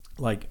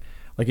like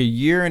a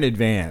year in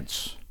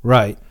advance,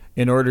 right,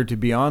 in order to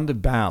be on the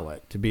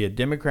ballot, to be a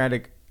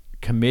Democratic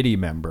committee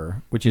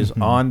member, which is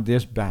on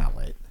this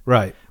ballot,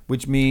 right,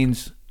 which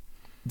means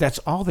that's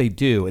all they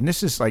do. And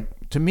this is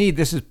like, to me,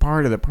 this is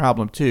part of the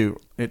problem too.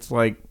 It's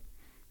like,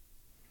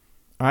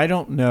 I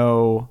don't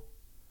know,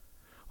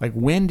 like,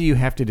 when do you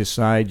have to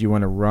decide you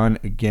want to run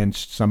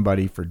against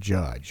somebody for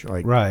judge?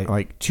 Like, right,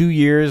 like 2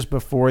 years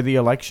before the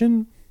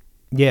election?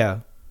 Yeah.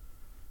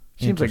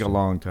 Seems like a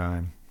long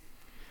time.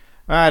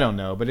 I don't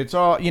know, but it's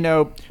all,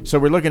 so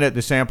we're looking at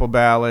the sample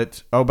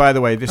ballot. Oh, by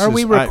the way, this is... Are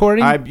we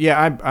recording?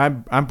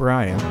 I'm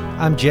Brian.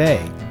 I'm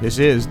Jay. This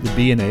is the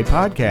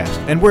BNAPodcast,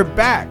 and we're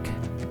back.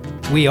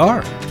 We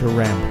are. To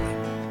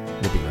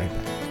rambling. We'll be right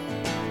back.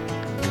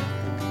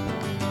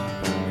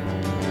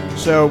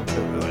 So,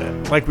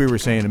 like we were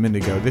saying a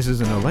minute ago, this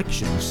is an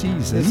election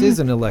season. This is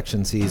an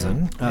election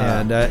season,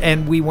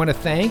 and we want to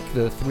thank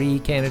the 3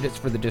 candidates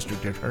for the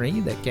district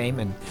attorney that came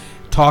and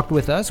talked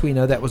with us. We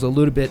know that was a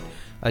little bit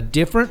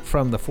different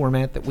from the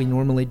format that we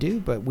normally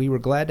do, but we were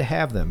glad to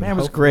have them. Man, it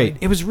was great.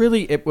 I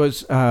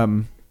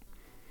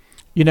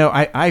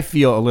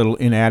feel a little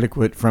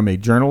inadequate from a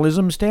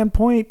journalism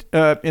standpoint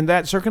in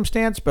that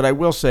circumstance, but I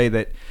will say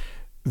that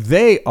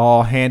they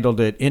all handled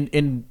it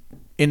in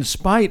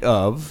spite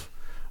of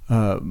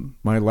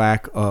my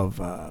lack of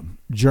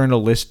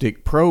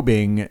journalistic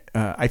probing.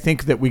 I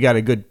think that we got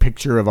a good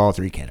picture of all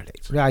 3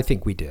 candidates. I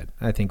think we did.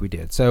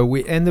 So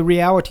and the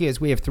reality is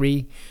we have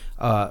 3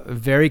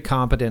 very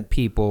competent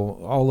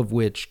people, all of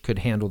which could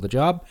handle the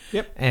job.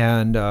 Yep.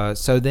 And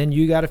so then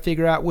you got to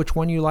figure out which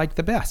one you like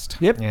the best.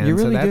 Yep, and you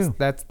really do.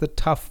 That's the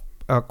tough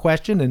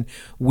question, and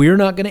we're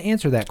not going to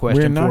answer that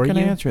question for you. We're not going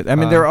to answer it. I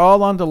mean, they're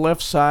all on the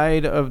left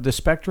side of the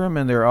spectrum,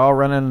 and they're all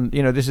running,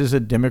 this is a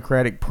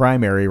Democratic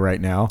primary right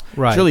now.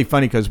 Right. It's really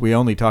funny because we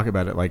only talk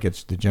about it like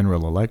it's the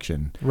general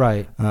election.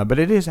 Right. But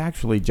it is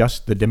actually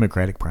just the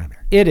Democratic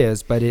primary. It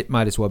is, but it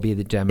might as well be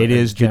the general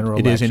election.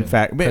 It is, in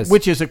fact,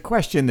 which is a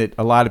question that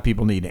a lot of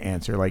people need to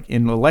answer, like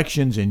in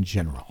elections in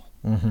general.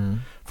 Mm-hmm.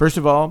 First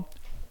of all,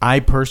 I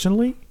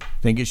personally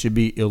think it should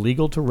be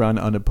illegal to run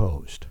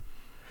unopposed.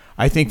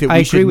 I think that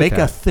we should make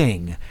a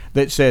thing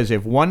that says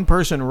if one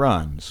person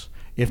runs,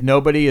 if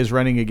nobody is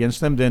running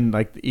against them, then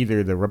like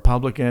either the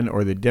Republican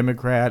or the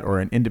Democrat or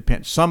an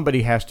independent,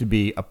 somebody has to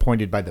be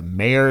appointed by the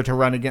mayor to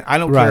run again. I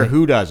don't care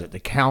who does it. The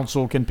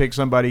council can pick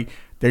somebody.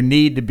 There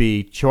need to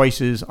be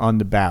choices on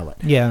the ballot.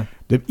 Yeah.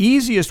 The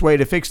easiest way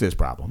to fix this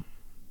problem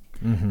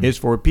is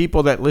for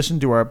people that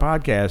listen to our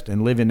podcast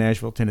and live in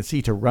Nashville,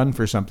 Tennessee, to run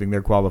for something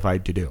they're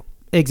qualified to do.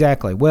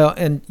 Exactly. Well,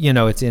 and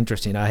it's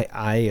interesting.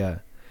 I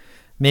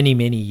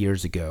many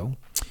years ago,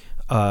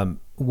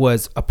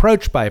 was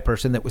approached by a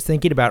person that was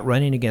thinking about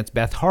running against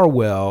Beth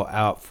Harwell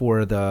out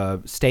for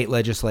the state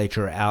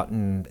legislature out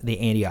in the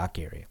Antioch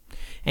area.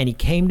 And he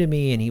came to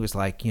me and he was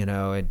like,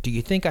 do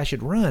you think I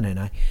should run?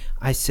 And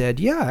I said,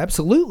 yeah,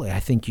 absolutely. I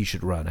think you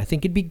should run. I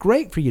think it'd be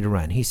great for you to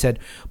run. He said,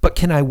 but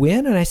can I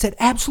win? And I said,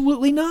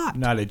 absolutely not.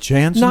 Not a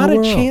chance in the world.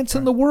 Not a chance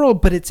in the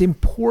world, but it's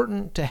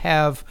important to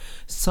have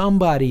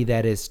somebody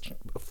that is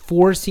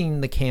forcing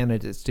the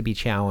candidates to be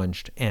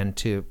challenged and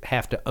to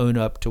have to own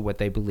up to what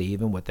they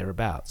believe and what they're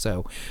about.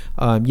 So,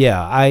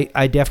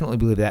 I definitely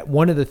believe that.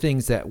 One of the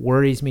things that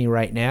worries me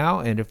right now,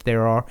 and if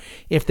there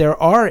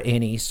are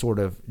any sort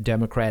of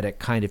Democratic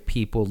kind of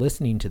people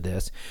listening to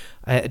this,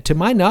 to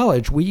my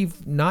knowledge,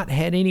 we've not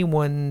had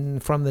anyone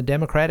from the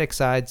Democratic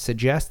side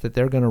suggest that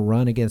they're going to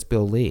run against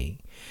Bill Lee.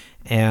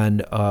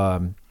 And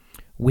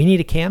we need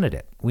a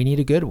candidate. We need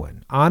a good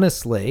one.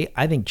 Honestly,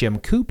 I think Jim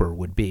Cooper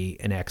would be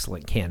an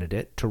excellent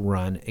candidate to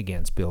run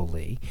against Bill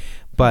Lee.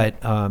 But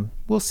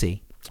we'll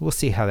see. We'll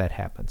see how that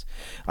happens.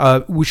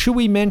 Should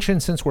we mention,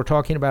 since we're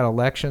talking about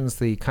elections,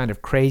 the kind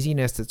of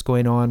craziness that's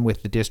going on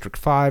with the District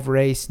 5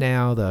 race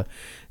now?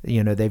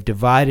 They've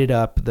divided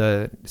up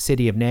the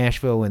city of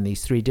Nashville in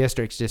these 3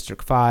 districts.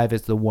 District 5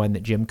 is the one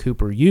that Jim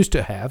Cooper used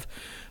to have.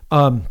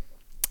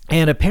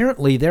 And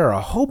apparently there are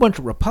a whole bunch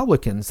of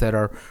Republicans that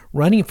are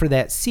running for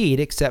that seat,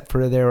 except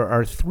for there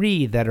are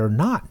 3 that are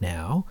not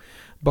now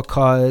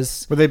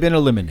because... Well, they've been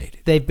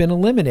eliminated. They've been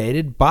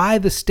eliminated by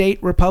the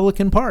state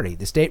Republican Party.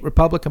 The state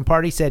Republican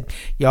Party said,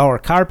 y'all are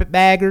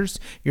carpetbaggers,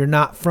 you're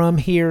not from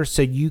here,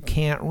 so you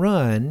can't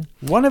run.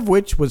 One of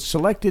which was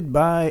selected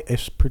by a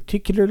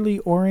particularly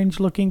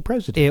orange-looking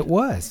president. It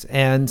was.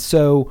 And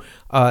so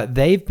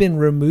they've been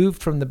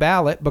removed from the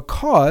ballot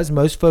because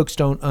most folks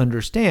don't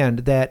understand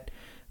that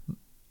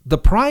the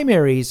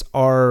primaries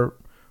are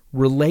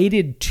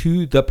related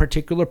to the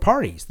particular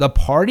parties. The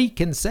party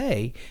can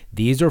say,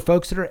 these are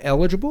folks that are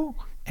eligible,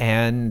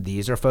 and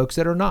these are folks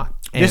that are not.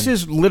 And this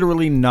is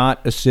literally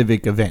not a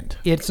civic event.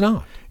 It's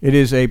not. It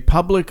is a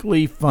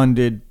publicly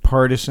funded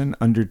partisan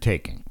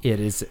undertaking.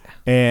 It is.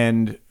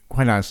 And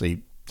quite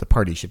honestly, the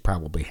party should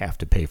probably have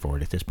to pay for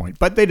it at this point,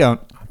 but they don't.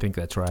 I think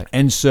that's right.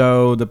 And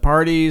so the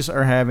parties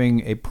are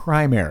having a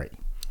primary.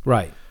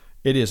 Right.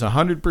 It is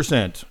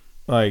 100%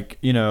 like,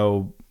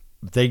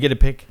 they get a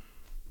pick.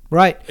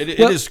 Right. It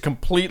is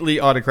completely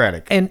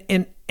autocratic.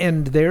 And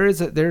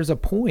there's a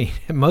point,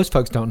 most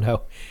folks don't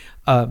know.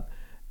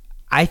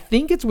 I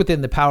think it's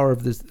within the power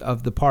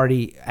of the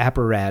party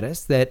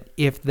apparatus that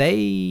if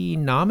they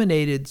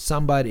nominated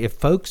somebody, if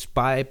folks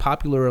by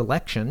popular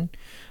election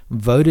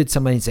voted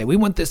somebody and say, we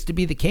want this to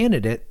be the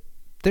candidate,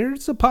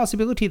 there's a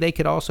possibility they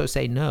could also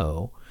say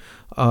no.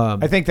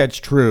 I think that's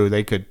true.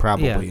 They could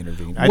probably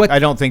intervene. I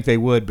don't think they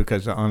would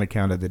because on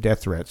account of the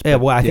death threats.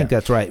 But, I think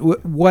that's right.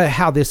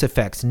 How this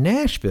affects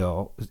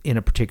Nashville in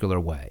a particular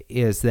way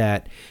is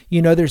that,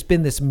 there's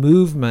been this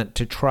movement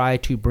to try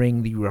to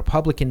bring the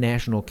Republican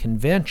National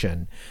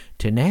Convention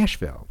to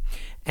Nashville.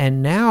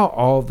 And now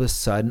all of a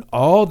sudden,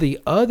 all the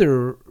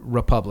other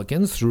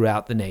Republicans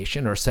throughout the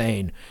nation are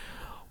saying,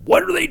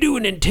 what are they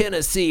doing in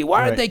Tennessee?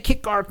 Why did they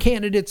kick our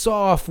candidates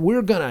off?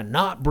 We're going to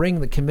not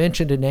bring the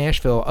convention to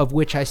Nashville, of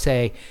which I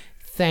say,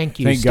 thank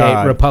you, State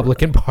God.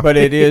 Republican Party. But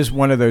it is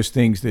one of those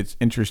things that's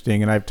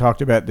interesting, and I've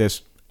talked about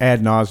this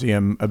ad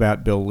nauseum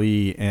about Bill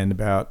Lee and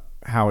about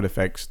how it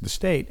affects the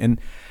state. And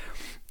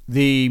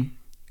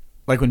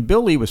when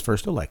Bill Lee was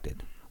first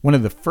elected, one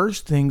of the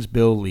first things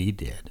Bill Lee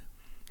did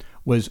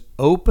was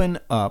open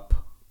up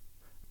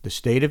the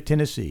state of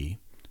Tennessee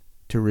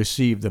to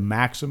receive the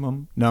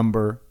maximum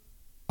number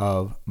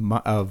of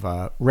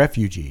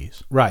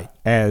refugees, right,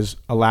 as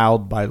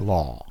allowed by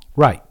law,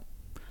 right,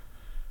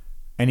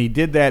 and he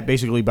did that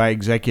basically by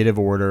executive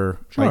order,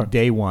 like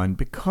day one,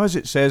 because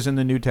it says in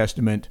the New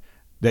Testament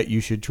that you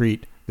should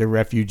treat the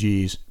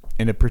refugees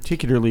in a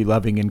particularly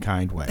loving and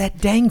kind way. That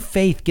dang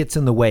faith gets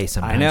in the way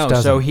sometimes. I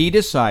know. So he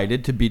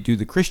decided to do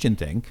the Christian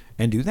thing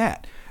and do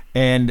that,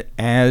 and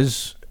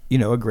as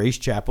a Grace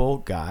Chapel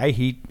guy,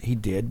 he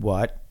did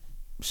what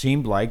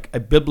seemed like a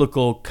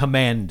biblical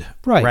command,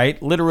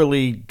 right?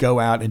 Literally go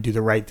out and do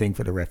the right thing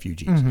for the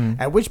refugees. Mm-hmm.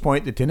 At which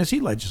point the Tennessee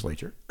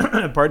legislature,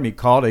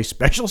 called a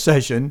special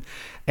session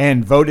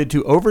and voted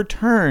to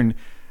overturn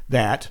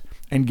that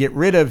and get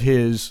rid of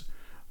his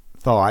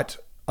thought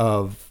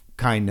of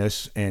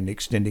kindness and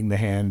extending the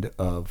hand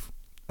of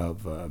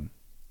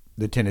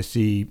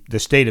the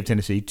state of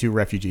Tennessee to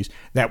refugees.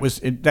 That was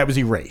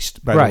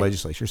erased by the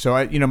legislature.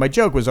 So my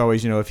joke was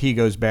always, if he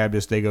goes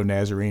Baptist, they go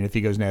Nazarene. If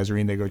he goes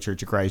Nazarene, they go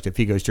Church of Christ. If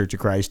he goes Church of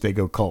Christ, they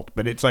go cult.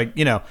 But it's like,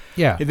 they're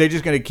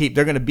just going to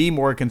they're going to be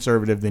more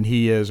conservative than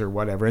he is or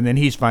whatever. And then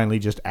he's finally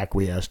just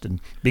acquiesced and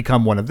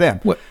become one of them.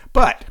 What?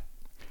 But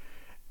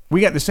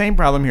we got the same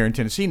problem here in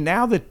Tennessee.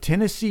 Now the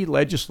Tennessee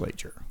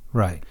legislature,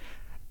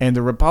 and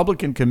the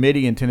Republican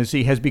committee in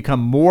Tennessee has become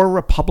more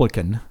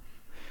Republican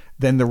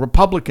than the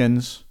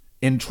Republicans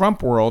in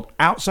Trump world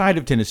outside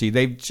of Tennessee.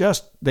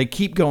 They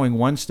keep going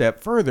one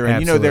step further.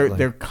 And,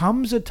 there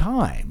comes a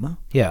time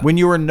when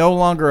you are no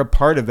longer a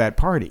part of that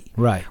party.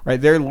 Right.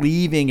 They're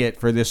leaving it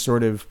for this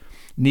sort of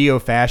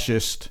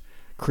neo-fascist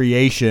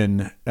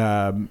creation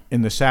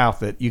in the South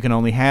that you can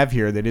only have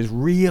here that is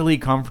really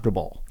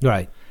comfortable.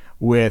 Right.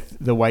 With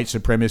the white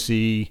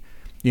supremacy,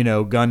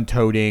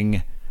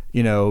 gun-toting,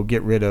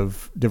 get rid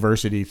of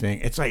diversity thing.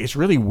 It's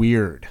really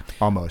weird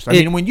almost. I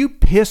mean, when you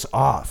piss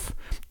off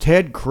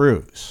Ted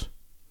Cruz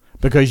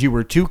because you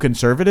were too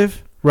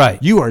conservative,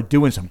 you are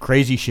doing some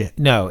crazy shit.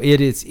 No,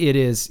 it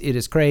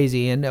is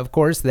crazy. And of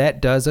course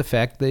that does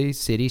affect the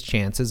city's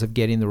chances of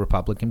getting the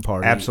Republican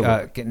Party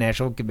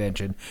National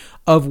Convention,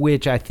 of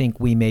which I think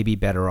we may be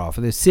better off.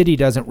 The city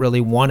doesn't really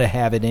want to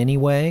have it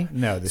anyway.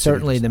 No,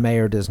 certainly the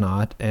mayor does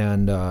not.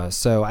 And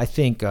so I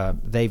think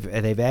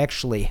they've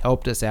actually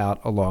helped us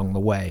out along the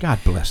way. God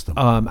bless them.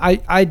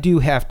 I do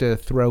have to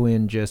throw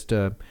in just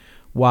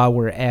while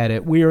we're at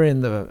it, we're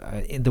in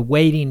the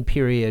waiting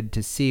period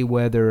to see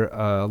whether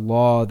a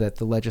law that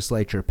the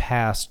legislature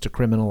passed to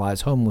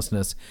criminalize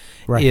homelessness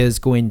is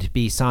going to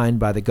be signed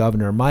by the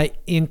governor. My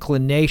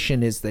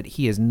inclination is that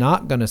he is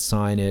not going to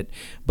sign it,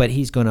 but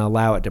he's going to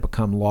allow it to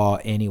become law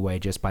anyway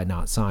just by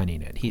not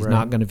signing it. He's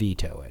not going to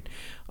veto it.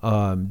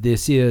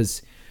 This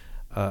is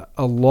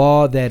a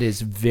law that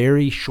is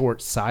very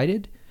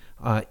short-sighted.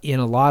 In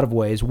a lot of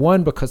ways.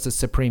 One, because the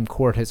Supreme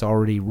Court has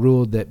already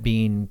ruled that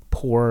being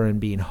poor and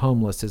being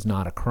homeless is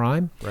not a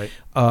crime. Right.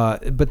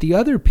 But the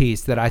other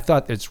piece that I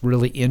thought that's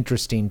really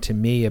interesting to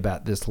me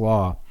about this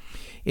law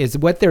is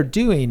what they're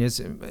doing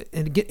is,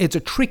 it's a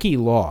tricky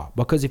law,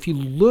 because if you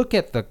look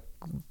at the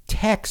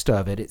text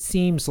of it, it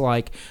seems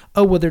like,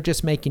 they're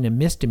just making a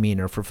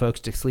misdemeanor for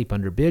folks to sleep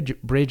under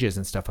bridges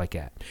and stuff like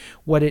that.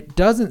 What it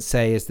doesn't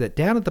say is that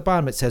down at the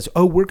bottom it says,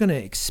 we're going to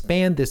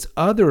expand this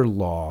other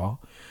law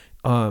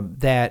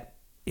that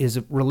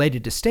is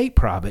related to state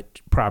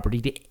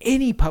property to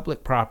any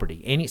public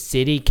property, any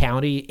city,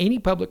 county, any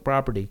public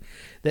property,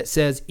 that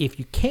says if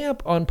you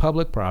camp on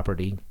public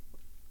property,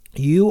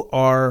 you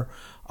are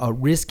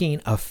risking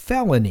a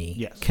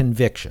felony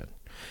conviction.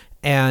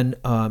 And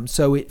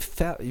so it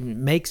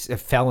makes it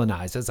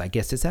felonizes, I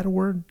guess. Is that a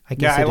word? I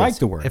guess I like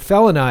the word. It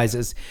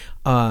felonizes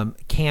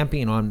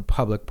camping on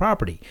public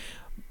property.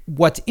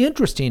 What's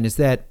interesting is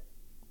that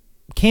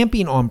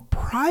camping on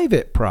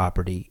private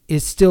property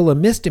is still a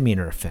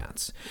misdemeanor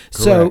offense.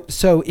 Correct.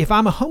 So if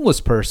I'm a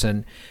homeless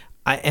person,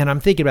 I'm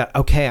thinking about,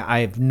 okay, I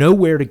have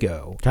nowhere to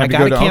go. Time I to got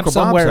go to to camp Uncle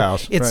somewhere.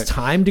 Bob's house. It's Right.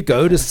 time to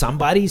go to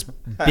somebody's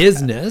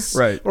business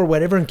Right. or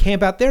whatever and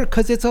camp out there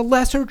because it's a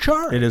lesser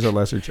charge. It is a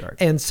lesser charge.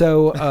 And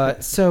so,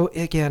 so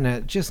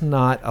again, just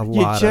not a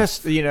lot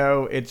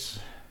of...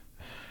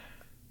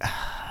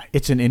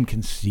 It's an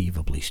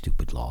inconceivably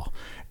stupid law.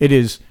 It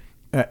is,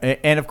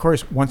 and of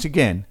course, once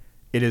again,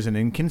 it is an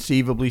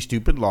inconceivably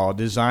stupid law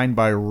designed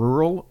by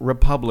rural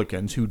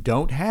Republicans who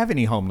don't have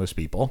any homeless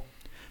people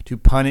to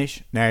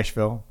punish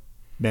Nashville,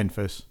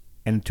 Memphis,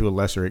 and to a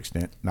lesser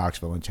extent,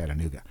 Knoxville and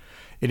Chattanooga.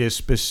 It is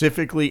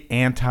specifically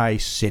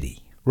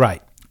anti-city.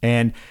 Right.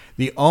 And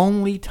the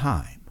only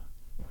time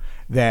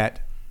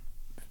that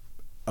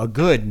a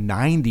good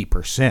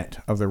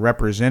 90% of the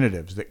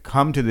representatives that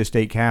come to the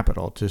state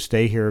capitol to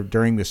stay here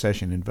during the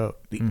session and vote,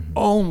 the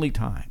only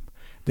time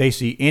they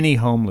see any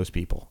homeless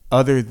people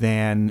other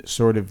than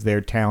sort of their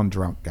town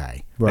drunk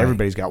guy. Right.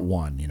 Everybody's got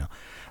one,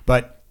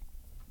 But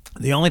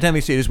the only time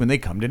they see it is when they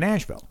come to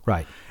Nashville.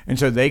 Right. And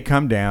so they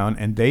come down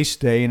and they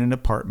stay in an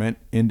apartment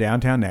in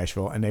downtown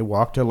Nashville and they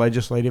walk to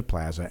Legislative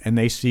Plaza and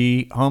they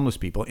see homeless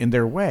people in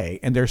their way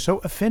and they're so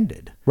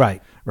offended.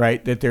 Right.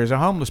 Right, that there's a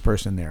homeless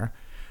person there.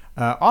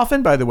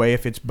 Often, by the way,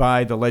 if it's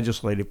by the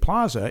Legislative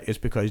Plaza, it's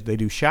because they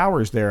do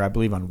showers there, I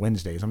believe, on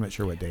Wednesdays. I'm not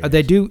sure what day it is.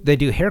 They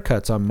do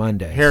haircuts on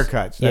Mondays.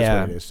 Haircuts, that's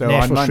what it is. So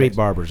National on Street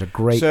Barbers, a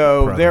great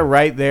So program. They're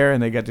right there,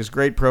 and they got this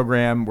great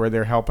program where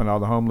they're helping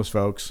all the homeless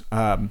folks.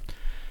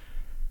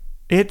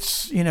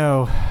 It's,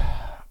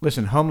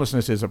 listen,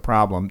 homelessness is a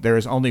problem. There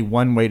is only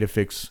one way to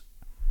fix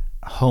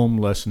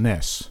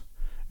homelessness,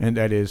 and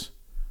that is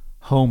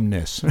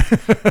homeness,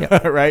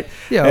 right?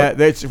 Yeah.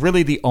 That's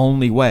really the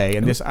only way.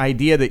 And this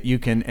idea that you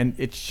can, and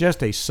it's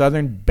just a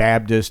Southern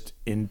Baptist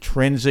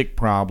intrinsic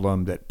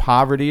problem that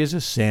poverty is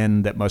a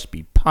sin that must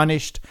be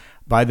punished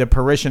by the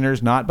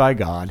parishioners, not by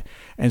God.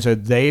 And so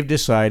they've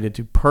decided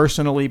to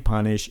personally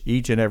punish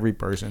each and every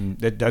person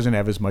that doesn't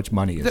have as much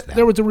money as them.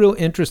 There was a real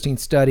interesting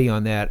study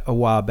on that a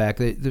while back.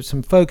 There's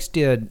some folks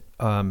did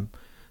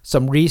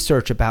some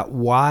research about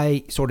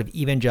why sort of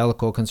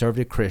evangelical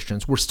conservative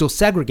Christians were still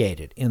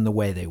segregated in the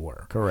way they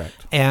were.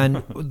 Correct.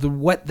 And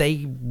what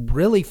they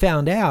really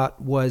found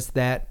out was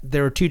that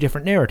there are two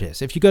different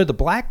narratives. If you go to the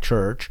black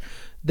church,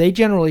 they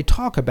generally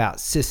talk about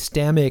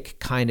systemic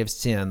kind of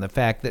sin, the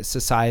fact that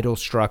societal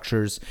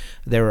structures,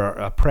 there are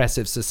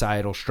oppressive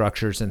societal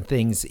structures and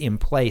things in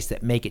place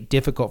that make it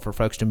difficult for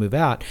folks to move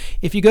out.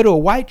 If you go to a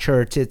white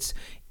church, it's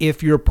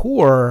if you're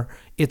poor,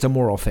 it's a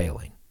moral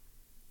failing.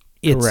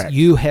 It's correct.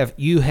 You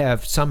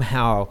have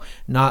somehow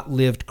not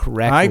lived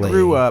correctly. I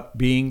grew up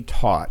being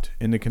taught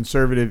in the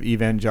conservative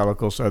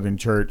evangelical Southern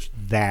church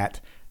that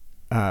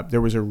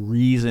there was a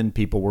reason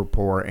people were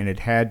poor, and it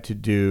had to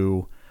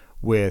do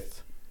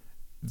with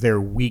their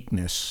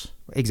weakness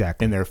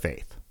in their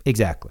faith.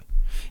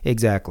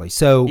 Exactly.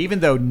 So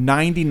even though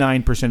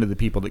 99% of the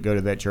people that go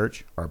to that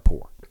church are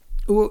poor.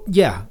 Well,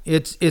 yeah,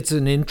 it's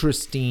an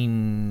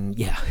interesting,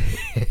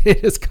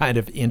 it is kind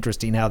of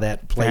interesting how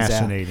that plays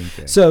Fascinating out.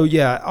 Thing. So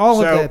yeah,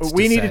 all of that. So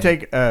we need to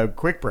take a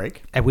quick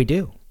break. And we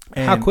do.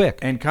 How quick?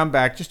 And come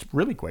back just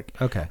really quick.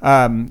 Okay.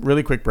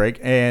 Really quick break,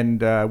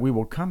 and we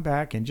will come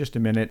back in just a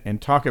minute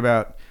and talk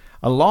about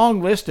a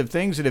long list of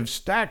things that have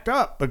stacked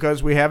up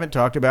because we haven't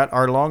talked about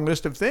our long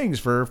list of things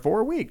for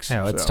 4 weeks.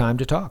 Now it's time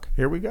to talk.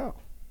 Here we go.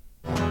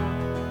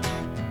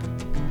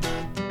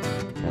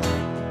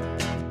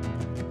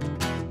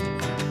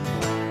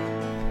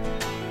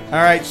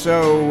 All right,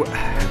 so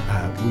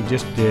we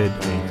just did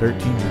a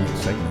 13-minute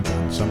segment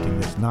on something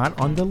that's not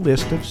on the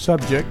list of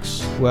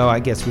subjects. Well,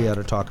 I guess we ought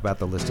to talk about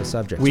the list of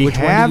subjects. Which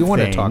one do you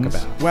want to talk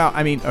about? Well,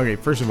 I mean, okay,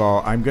 first of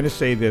all, I'm going to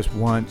say this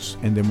once,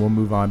 and then we'll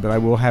move on, but I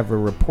will have a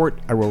report.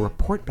 I will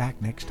report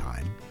back next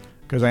time,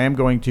 because I am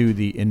going to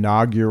the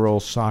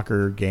inaugural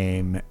soccer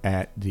game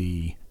at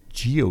the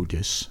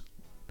Geodis.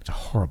 It's a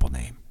horrible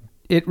name.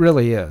 It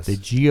really is. The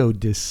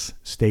Geodis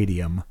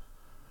Stadium.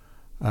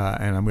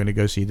 And I'm going to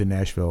go see the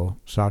Nashville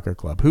Soccer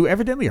Club, who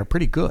evidently are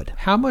pretty good.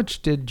 How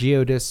much did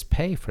Geodis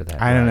pay for that?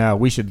 I don't know.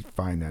 We should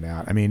find that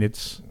out. I mean,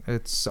 it's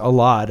a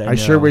lot. I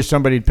sure wish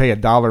somebody'd pay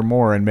 $1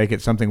 more and make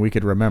it something we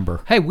could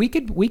remember. Hey, we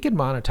could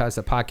monetize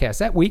the podcast.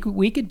 That we could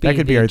be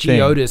the our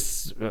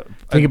Geodis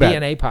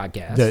BNA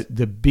podcast.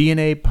 The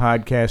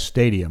BNAPodcast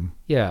Stadium.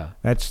 Yeah,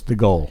 that's the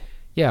goal.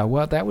 Yeah,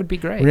 well, that would be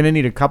great. We're going to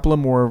need a couple of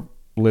more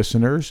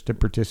listeners to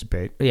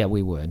participate. Yeah,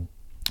 we would.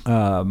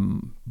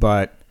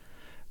 But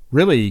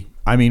really,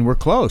 I mean, we're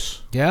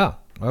close. Yeah.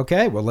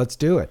 Okay. Well, let's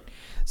do it.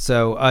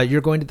 So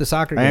you're going to the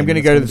soccer game. I am going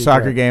to go to the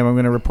soccer game. I'm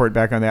going to report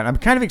back on that. I'm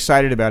kind of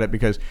excited about it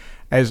because,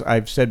 as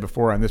I've said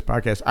before on this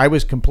podcast, I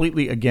was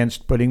completely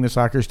against putting the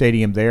soccer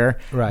stadium there.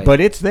 Right.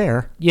 But it's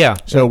there. Yeah.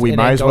 So we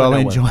might as well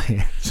enjoy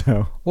it.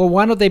 So. Well,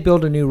 why don't they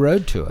build a new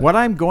road to it? What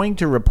I'm going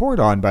to report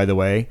on, by the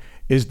way,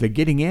 is the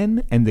getting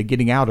in and the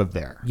getting out of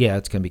there. Yeah,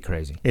 it's going to be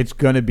crazy. It's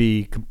going to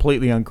be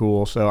completely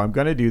uncool. So I'm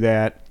going to do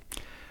that.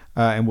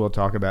 And we'll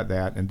talk about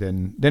that, and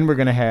then we're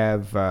going to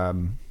have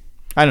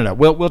I don't know.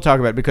 We'll talk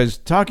about it, because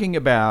talking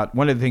about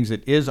one of the things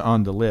that is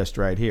on the list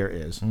right here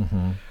is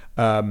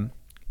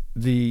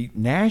the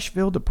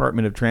Nashville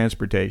Department of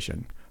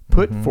Transportation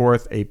put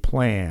forth a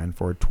plan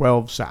for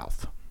 12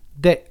 South.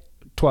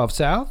 12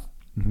 South?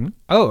 Mm-hmm.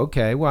 Oh,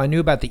 okay. Well, I knew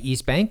about the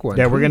East Bank one.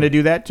 Yeah, we're going to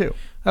do that too.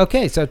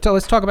 Okay, so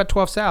let's talk about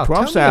 12 South.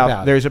 12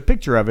 South, there's a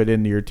picture of it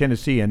in your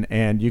Tennessean,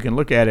 and you can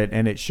look at it,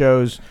 and it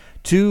shows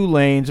 2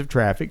 lanes of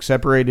traffic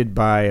separated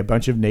by a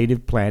bunch of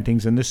native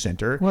plantings in the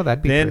center. Well,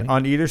 that'd be Then pretty.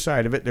 on either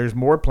side of it, there's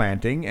more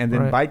planting, and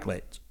then bike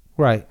lanes.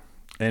 Right.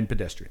 And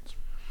pedestrians.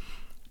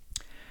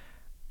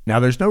 Now,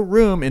 there's no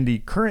room in the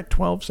current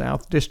 12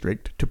 South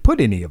district to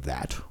put any of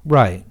that.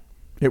 Right.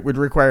 It would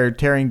require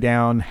tearing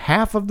down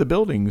half of the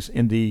buildings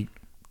in the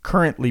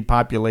currently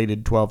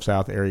populated 12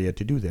 South area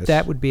to do this.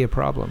 That would be a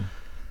problem.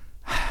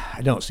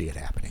 I don't see it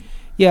happening.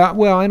 Yeah,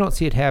 well, I don't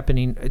see it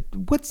happening.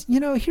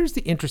 Here's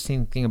the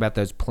interesting thing about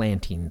those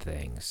planting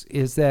things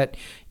is that,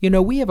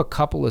 we have a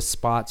couple of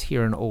spots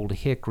here in Old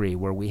Hickory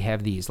where we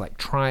have these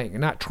like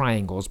not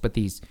triangles, but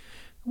these,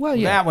 well,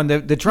 yeah. That one,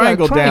 the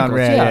triangle down.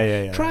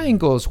 Yeah.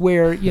 Triangles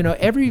where,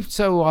 every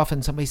so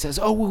often somebody says,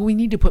 oh, well, we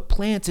need to put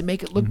plants and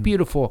make it look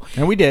beautiful.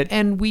 And we did.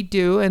 And we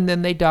do, and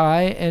then they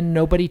die and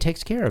nobody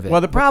takes care of it. Well,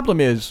 the problem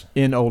is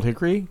in Old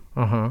Hickory,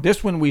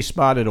 this one we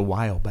spotted a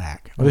while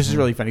back. Well, this is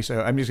really funny.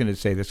 So I'm just going to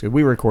say this because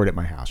we record at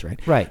my house, right?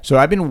 Right. So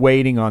I've been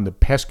waiting on the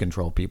pest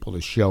control people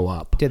to show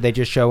up. Did they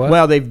just show up?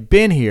 Well, they've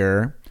been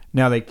here.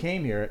 Now they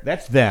came here.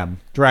 That's them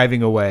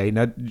driving away.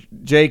 Now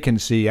Jay can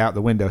see out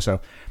the window.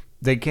 So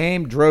they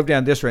came, drove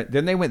down this way.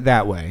 Then they went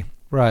that way.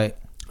 Right.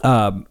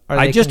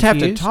 I just have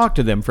to talk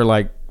to them for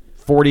like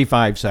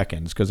 45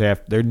 seconds because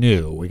they're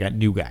new. We got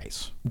new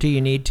guys. Do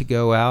you need to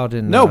go out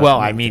and... No,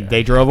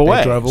 they drove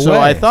away. So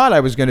I thought I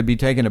was going to be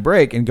taking a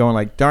break and going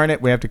like, darn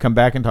it, we have to come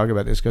back and talk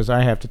about this because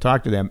I have to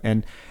talk to them.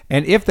 And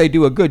if they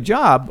do a good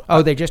job...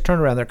 Oh, they just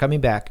turned around. They're coming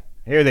back.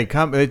 Here they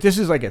come. This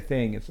is like a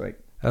thing. It's like...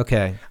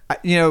 Okay.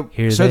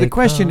 So the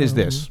question is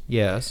this.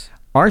 Yes.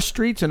 Our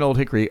streets in Old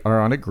Hickory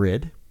are on a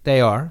grid. They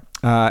are.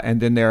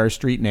 And then there are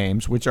street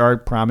names, which are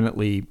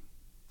prominently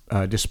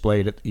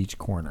displayed at each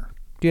corner.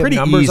 Do you have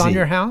numbers on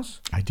your house?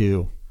 I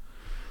do.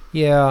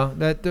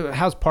 Yeah.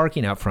 How's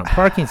parking out front?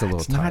 Parking's a little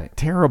tight. Not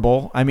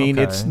terrible. I mean,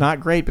 it's not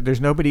great, but there's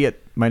nobody at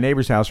my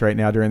neighbor's house right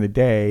now during the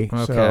day,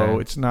 so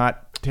it's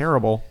not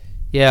terrible.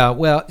 Yeah,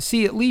 well,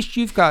 see, at least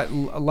you've got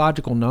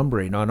logical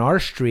numbering. On our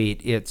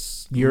street,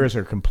 yours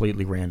are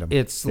completely random.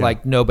 It's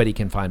like nobody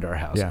can find our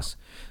houses.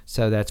 Yeah.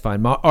 So that's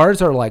fine.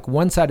 Ours are like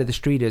one side of the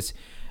street is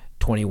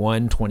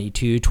 21,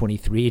 22,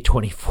 23,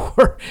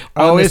 24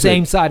 on the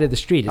same side of the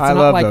street. It's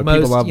not like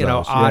most,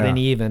 odd and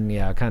even,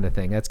 kind of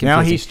thing. That's confusing.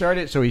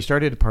 Now he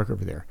started to park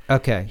over there.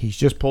 Okay. He's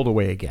just pulled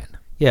away again.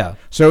 Yeah.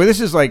 So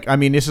this is like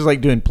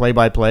doing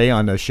play-by-play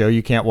on a show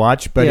you can't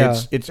watch, but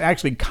it's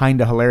actually kind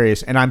of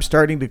hilarious. And I'm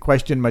starting to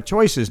question my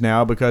choices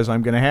now because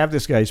I'm going to have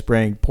this guy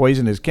spraying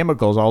poisonous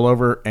chemicals all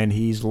over, and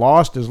he's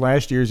lost his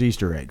last year's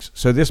Easter eggs.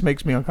 So this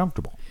makes me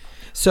uncomfortable.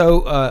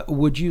 So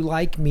would you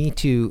like me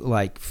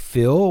to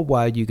fill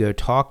while you go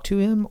talk to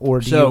him,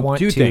 or do you want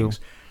to? 2 things.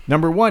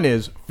 Number one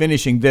is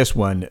finishing this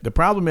one. The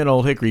problem in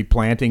Old Hickory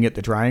planting at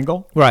the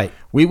triangle. Right.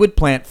 We would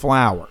plant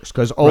flowers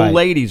because old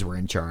ladies were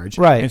in charge.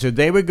 Right. And so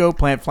they would go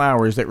plant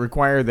flowers that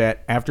require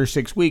that after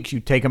 6 weeks you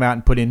take them out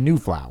and put in new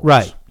flowers.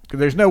 Right.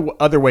 There's no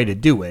other way to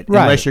do it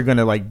unless you're going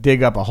to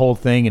dig up a whole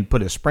thing and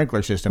put a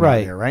sprinkler system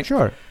out there, right?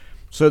 Sure.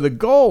 So the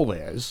goal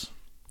is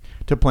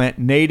to plant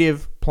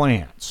native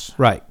plants.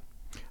 Right.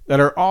 That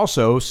are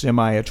also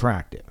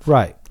semi-attractive.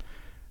 Right.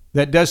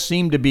 That does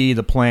seem to be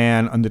the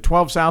plan. On the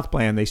 12 South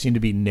plan, they seem to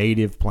be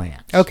native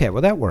plants. Okay,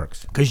 well, that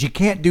works. Because you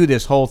can't do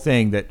this whole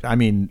thing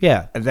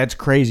that's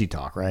crazy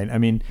talk, right? I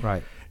mean,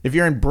 if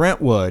you're in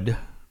Brentwood,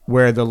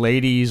 where the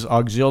Ladies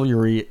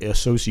Auxiliary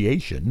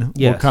Association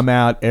will come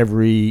out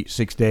every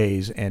 6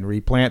 days and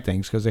replant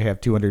things because they have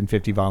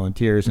 250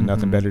 volunteers and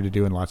nothing better to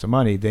do and lots of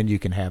money, then you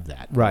can have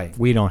that. Right.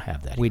 We don't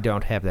have that. We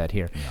don't have that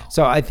here. No.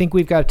 So I think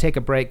we've got to take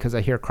a break because I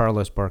hear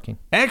Carlos barking.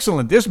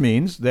 Excellent. This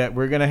means that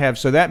we're going to have,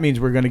 so that means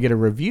we're going to get a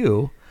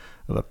review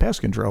of a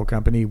pest control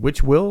company,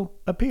 which will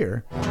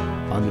appear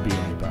on the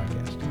BNA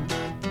podcast.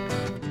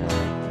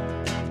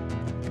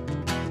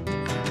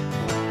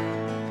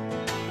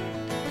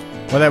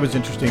 Well, that was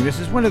interesting. This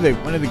is one of the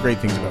great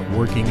things about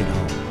working at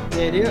home.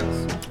 It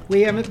is.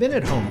 We haven't been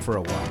at home for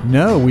a while.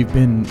 No, we've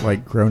been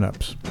like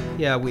grown-ups.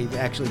 Yeah, we've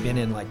actually been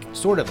in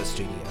sort of a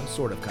studio,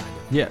 sort of, kind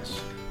of. Yes.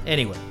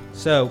 Anyway,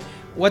 so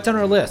what's on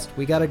our list?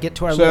 We got to get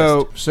to our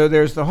list. So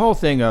there's the whole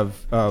thing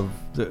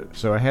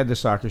so I had the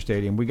soccer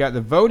stadium. We got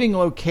the voting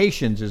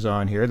locations is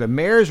on here. The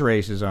mayor's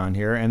race is on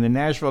here, and the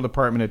Nashville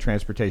Department of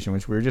Transportation,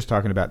 which we were just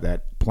talking about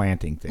that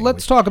planting thing.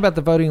 Let's talk about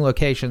the voting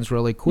locations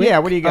really quick. Yeah,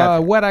 what do you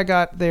got? What I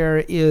got there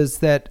is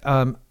that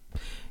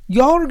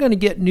y'all are going to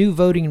get new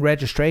voting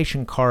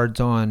registration cards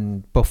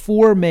on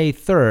before May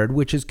 3rd,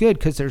 which is good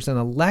because there's an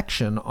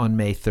election on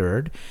May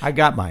 3rd. I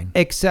got mine.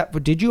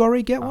 Did you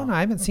already get one?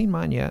 I haven't seen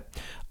mine yet.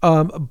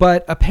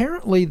 But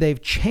apparently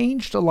they've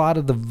changed a lot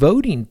of the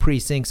voting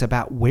precincts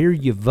about where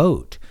you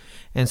vote.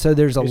 And so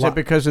there's a lot. Is it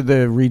because of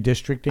the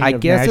redistricting I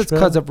of guess Nashville? It's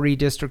because of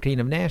redistricting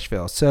of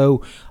Nashville.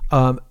 So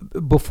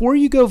before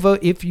you go vote,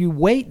 if you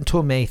wait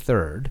until May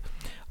 3rd,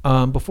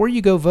 before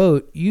you go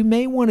vote, you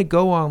may want to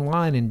go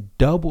online and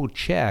double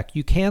check.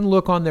 You can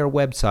look on their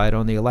website,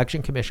 on the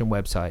Election Commission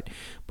website,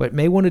 but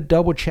may want to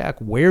double check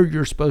where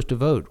you're supposed to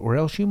vote, or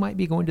else you might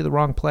be going to the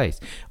wrong place.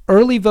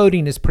 Early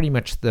voting is pretty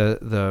much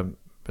the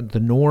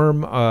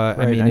norm.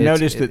 Right. I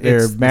noticed that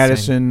there's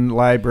Madison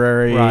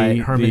Library, right?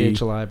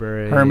 Hermitage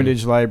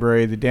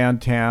Library, the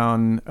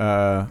downtown.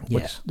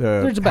 What's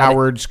the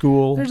Howard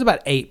School? There's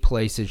about 8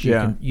 places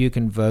you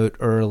can vote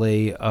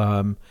early.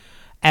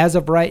 As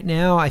of right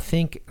now, I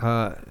think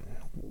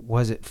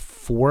was it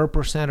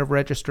 4% of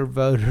registered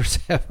voters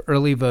have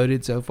early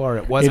voted so far?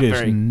 It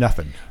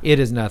nothing. It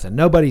is nothing.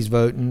 Nobody's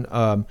voting.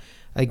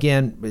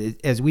 Again,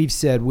 as we've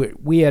said,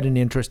 we had an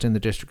interest in the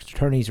district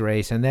attorney's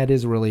race, and that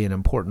is really an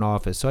important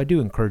office. So I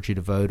do encourage you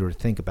to vote or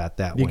think about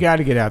that. You got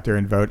to get out there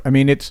and vote. I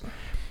mean,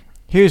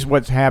 here's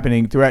what's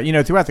happening throughout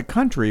the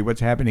country.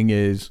 What's happening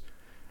is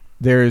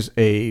there's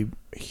a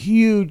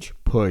huge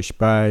push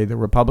by the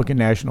Republican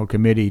National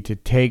Committee to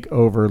take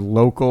over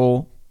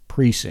local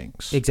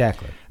precincts.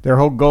 Exactly. Their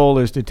whole goal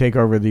is to take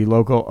over the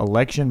local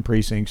election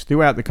precincts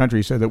throughout the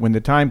country so that when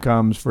the time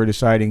comes for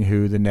deciding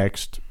who the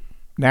next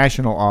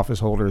national office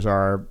holders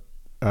are,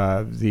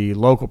 the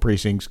local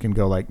precincts can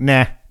go like,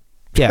 nah.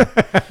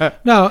 Yeah.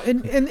 No,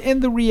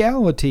 and the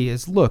reality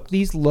is, look,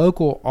 these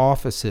local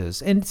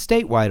offices and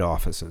statewide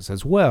offices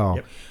as well,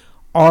 yep,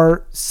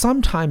 are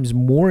sometimes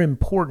more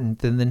important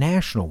than the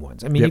national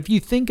ones. I mean, if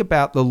you think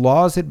about the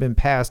laws that have been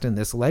passed in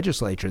this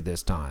legislature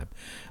this time,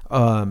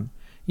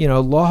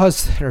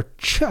 laws that are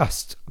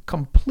just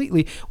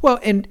completely, well,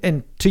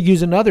 and to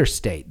use another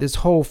state, this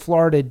whole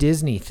Florida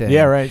Disney thing.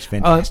 Yeah, right. It's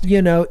fantastic.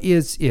 That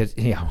it's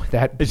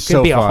could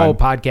so be fun. A whole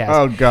podcast.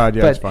 Oh God,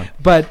 yeah, it's fun.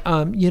 But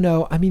I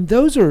mean,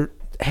 those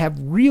have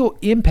real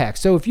impact.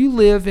 So if you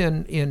live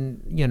in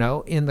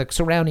the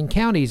surrounding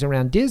counties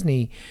around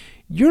Disney,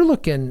 you're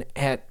looking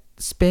at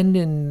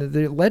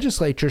the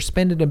legislature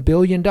spending $1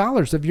 billion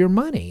of your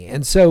money.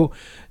 And so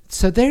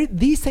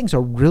these things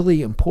are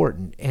really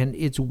important, and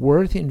it's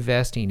worth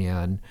investing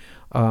in.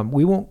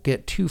 We won't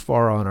get too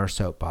far on our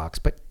soapbox,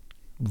 but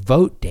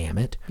vote, damn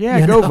it.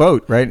 Yeah, go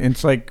vote, right? And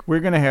it's like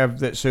we're going to have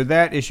that. So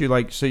that issue,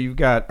 so you've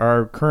got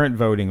our current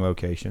voting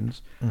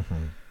locations.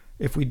 Mm-hmm.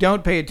 If we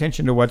don't pay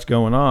attention to what's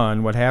going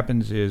on, what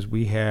happens is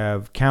we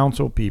have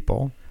council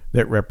people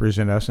that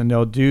represent us, and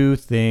they'll do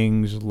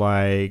things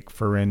like,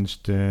 for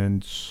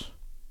instance,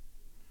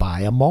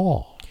 buy a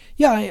mall.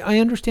 Yeah, I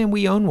understand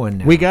we own one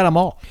now. We got them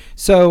all.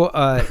 So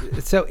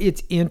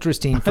it's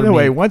interesting for me. By the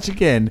way, once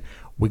again,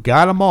 we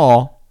got them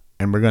all,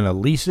 and we're going to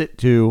lease it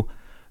to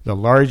the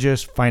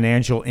largest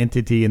financial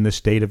entity in the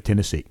state of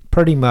Tennessee.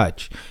 Pretty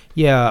much.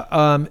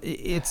 Yeah.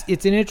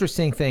 It's an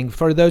interesting thing.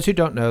 For those who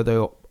don't know,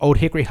 the old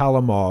Hickory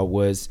Hollow Mall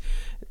was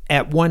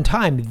at one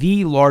time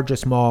the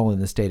largest mall in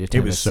the state of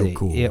Tennessee. It was so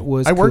cool. It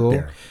was I cool. worked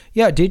there.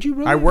 Yeah, did you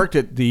really? I worked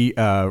at the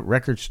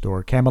record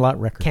store, Camelot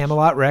Records.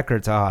 Camelot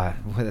Records. I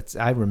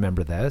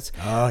remember those.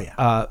 Oh,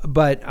 yeah.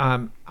 But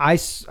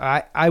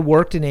I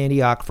worked in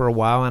Antioch for a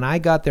while, and I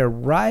got there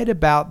right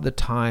about the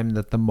time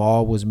that the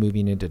mall was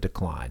moving into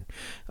decline.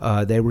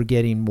 They were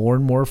getting more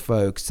and more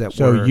folks that were...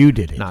 So you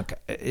did it.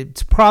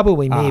 It's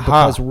probably me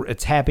because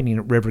it's happening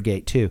at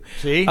Rivergate, too.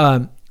 See?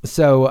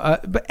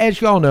 But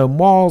as you all know,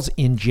 malls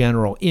in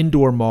general,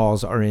 indoor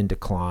malls are in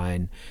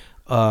decline.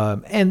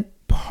 And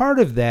part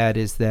of that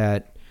is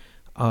that,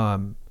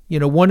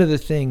 one of the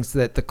things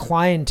that the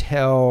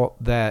clientele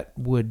that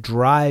would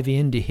drive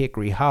into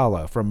Hickory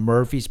Hollow from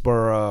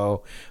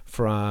Murfreesboro,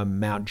 from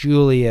Mount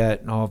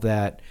Juliet and all of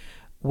that,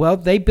 well,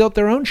 they built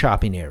their own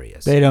shopping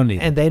areas. They don't need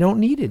it. And they don't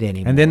need it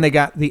anymore. And then they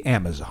got the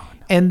Amazon.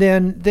 And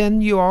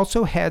then you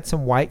also had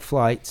some white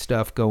flight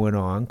stuff going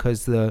on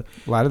because a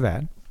lot of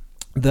that.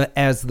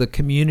 As the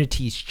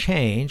communities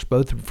changed,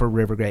 both for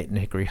Rivergate and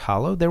Hickory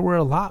Hollow, there was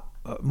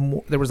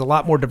a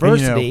lot more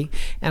diversity,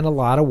 and a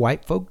lot of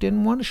white folk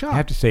didn't want to shop. I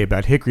have to say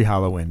about Hickory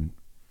Hollow in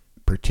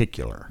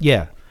particular.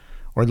 Yeah.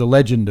 Or the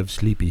legend of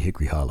Sleepy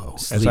Hickory Hollow,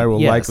 as I will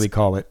likely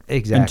call it.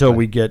 Exactly. Until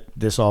we get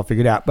this all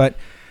figured out. But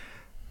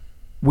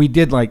we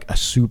did like a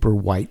super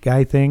white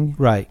guy thing.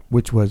 Right.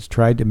 Which was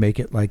tried to make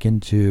it like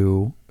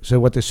into... So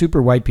what the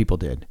super white people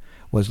did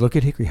was look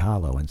at Hickory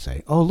Hollow and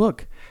say, oh,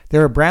 look,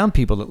 there are brown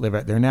people that live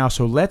out there now,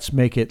 so let's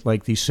make it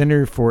like the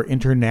Center for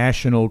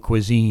International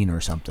Cuisine or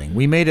something.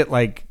 We made it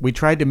like, we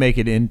tried to make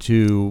it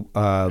into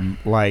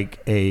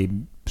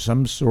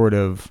some sort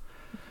of...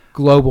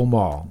 global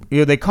mall.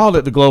 They called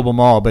it the global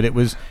mall, but it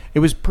was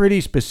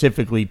pretty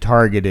specifically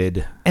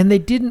targeted. And they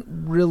didn't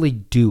really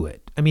do it.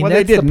 I mean,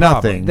 they did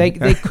nothing. They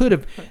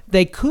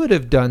could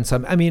have done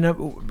some. I mean,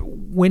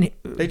 when it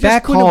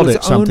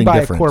was owned by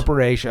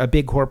a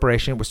big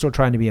corporation, it was still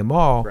trying to be a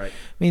mall. Right.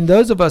 I mean,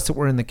 those of us that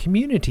were in the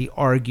community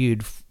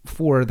argued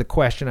for the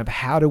question of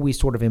how do we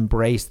sort of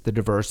embrace the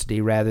diversity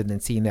rather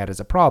than seeing that as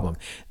a problem.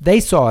 They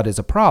saw it as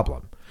a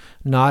problem.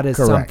 not as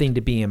something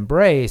to be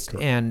embraced.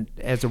 And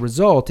as a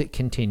result, it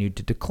continued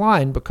to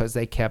decline because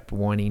they kept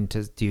wanting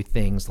to do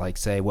things like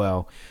say,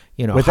 well,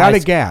 without a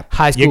gap,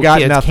 high school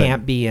kids nothing.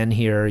 Can't be in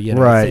here,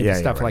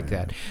 stuff like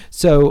that.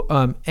 So,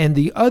 and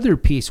the other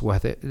piece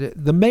with it,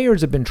 the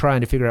mayors have been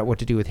trying to figure out what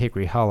to do with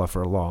Hickory Hollow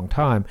for a long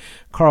time.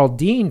 Carl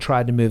Dean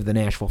tried to move the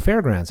Nashville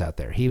Fairgrounds out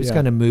there. He was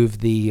going to move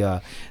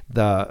the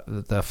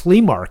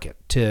flea market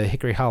to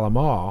Hickory Hollow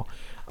Mall.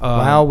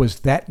 Wow,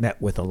 was that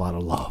met with a lot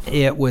of love?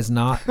 It was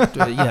not,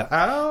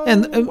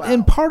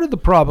 and part of the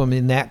problem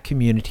in that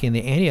community, in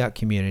the Antioch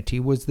community,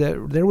 was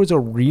that there was a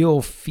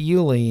real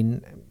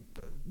feeling,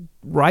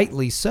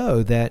 rightly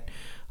so, that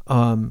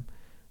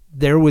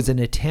there was an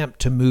attempt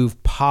to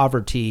move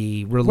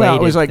poverty-related things. Well,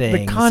 it was like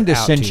the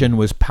condescension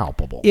was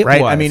palpable,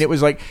 right? I mean, it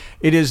was like,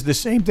 it is the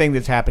same thing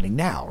that's happening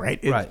now,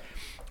 right?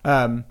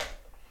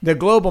 The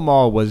Global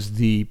Mall was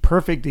the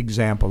perfect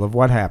example of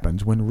what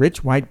happens when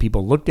rich white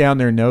people look down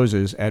their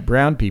noses at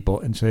brown people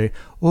and say,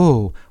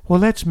 oh, well,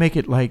 let's make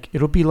it like,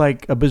 it'll be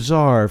like a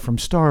bazaar from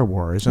Star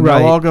Wars. And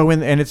they'll all go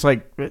in, and it's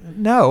like,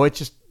 no, it's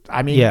just,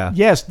 I mean,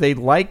 yes, they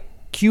like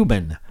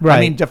cumin. Right. I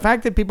mean, the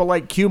fact that people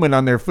like cumin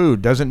on their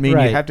food doesn't mean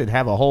you have to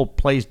have a whole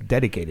place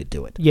dedicated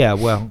to it. Yeah,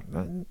 well,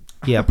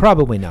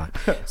 probably not.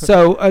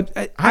 So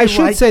I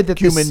should like say that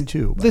cumin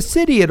too. The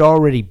city had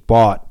already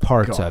bought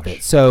parts of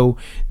it. So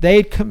they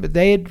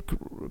had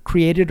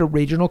created a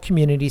regional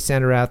community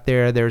center out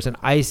there. There's an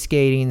ice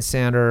skating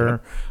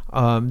center.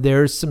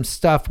 There's some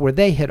stuff where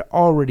they had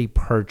already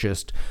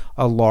purchased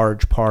a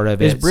large part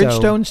of it. Is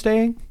Bridgestone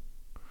staying?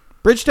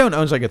 Bridgestone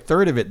owns like a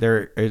third of it.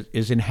 There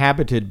is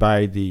inhabited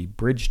by the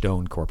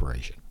Bridgestone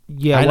Corporation.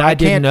 Yeah, well, I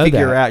didn't know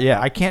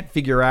that. I can't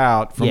figure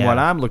out from what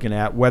I'm looking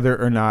at whether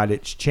or not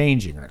it's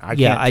changing. I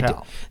can't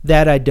tell.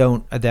 That I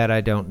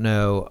don't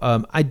know.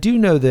 I do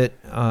know that.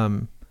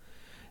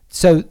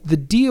 So the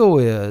deal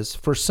is,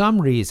 for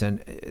some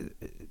reason,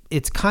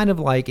 it's kind of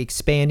like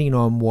expanding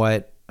on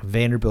what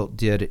Vanderbilt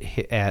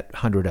did at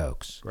 100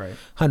 Oaks. Right.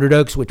 100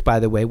 Oaks, which, by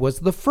the way, was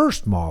the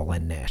first mall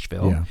in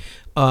Nashville. Yeah.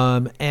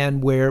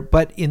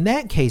 But in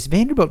that case,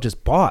 Vanderbilt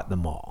just bought the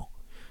mall.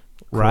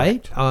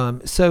 Right.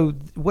 So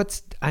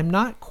I'm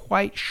not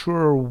quite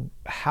sure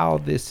how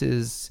this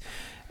is,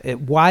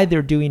 why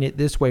they're doing it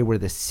this way, where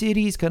the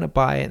city's going to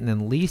buy it and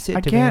then lease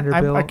it to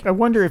Vanderbilt. I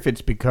wonder if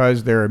it's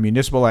because there are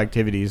municipal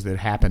activities that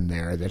happen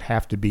there that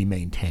have to be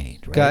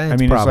maintained. Right?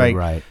 It's probably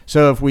right.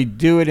 So if we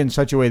do it in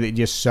such a way that you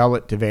just sell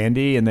it to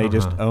Vandy and they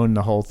just own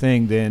the whole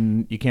thing,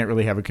 then you can't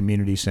really have a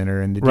community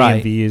center, and the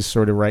DMV is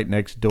sort of right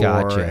next door.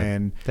 Gotcha.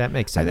 And that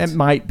makes sense. That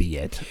might be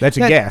it. That's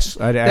a guess.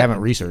 I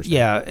haven't researched it.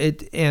 Yeah,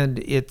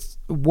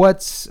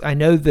 I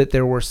know that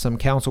there were some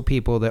council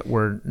people that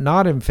were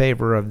not in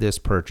favor of this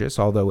purchase,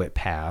 although it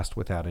passed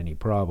without any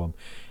problem,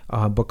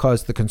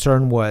 because the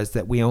concern was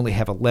that we only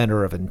have a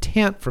letter of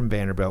intent from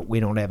Vanderbilt. We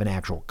don't have an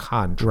actual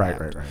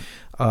contract.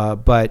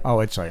 Right.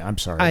 I'm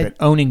sorry. But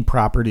owning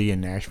property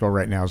in Nashville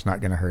right now is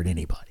not going to hurt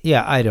anybody.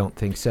 Yeah, I don't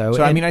think so.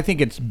 So, I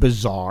think it's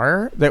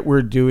bizarre that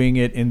we're doing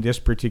it in this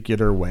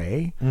particular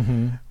way.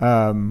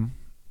 Mm-hmm.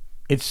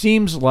 It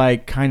seems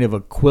like kind of a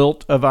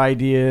quilt of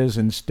ideas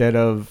instead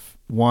of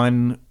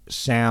one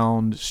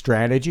sound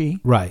strategy,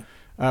 right?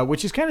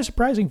 Which is kind of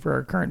surprising for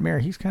our current mayor.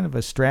 He's kind of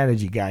a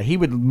strategy guy. He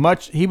would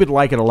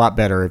like it a lot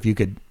better if you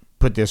could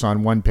put this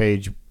on one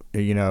page,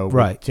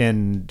 with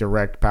 10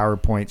 direct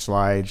PowerPoint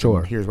slides. Sure.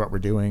 And here's what we're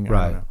doing. Right.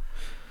 I don't know.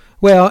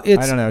 Well, I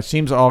don't know. It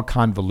seems all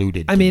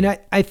convoluted.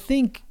 I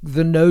think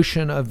the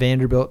notion of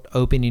Vanderbilt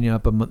opening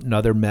up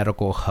another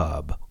medical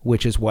hub,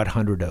 which is what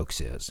 100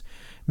 Oaks is,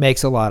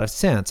 makes a lot of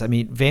sense.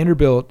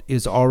 Vanderbilt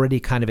is already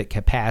kind of at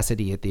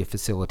capacity at the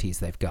facilities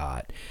they've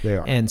got. They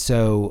are. And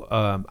so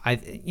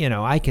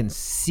I can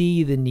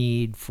see the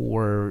need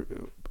for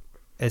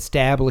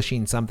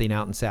establishing something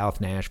out in South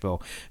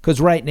Nashville,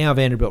 because right now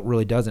Vanderbilt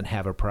really doesn't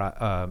have a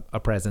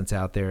presence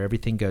out there.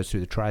 Everything goes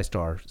through the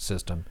TriStar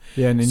system.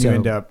 Yeah, and then you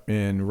end up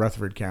in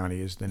Rutherford County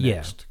is the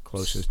next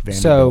closest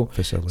Vanderbilt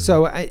facility.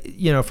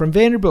 So from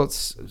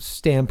Vanderbilt's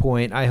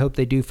standpoint, I hope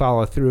they do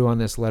follow through on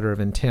this letter of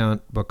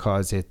intent,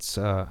 because it's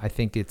I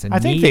think it's a need. I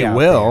think they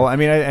will.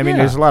 There.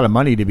 There's a lot of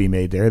money to be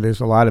made there.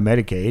 There's a lot of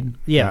Medicaid.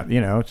 Yeah,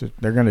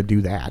 they're going to do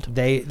that.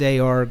 They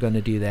are going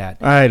to do that.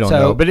 I don't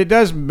know, but it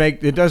does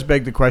beg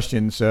the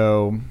question.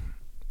 So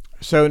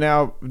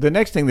now the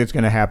next thing that's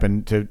going to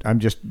happen, I'm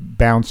just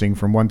bouncing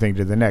from one thing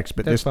to the next,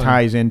 but this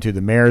ties into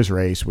the mayor's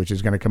race, which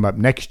is going to come up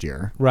next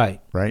year. Right.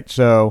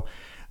 So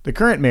the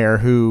current mayor,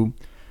 who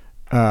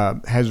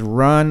has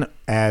run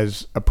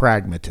as a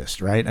pragmatist,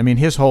 right?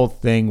 His whole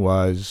thing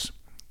was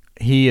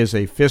he is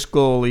a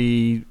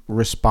fiscally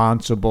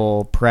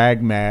responsible,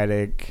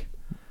 pragmatic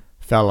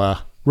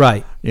fella.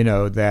 Right.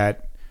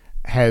 That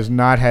has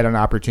not had an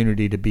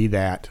opportunity to be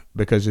that,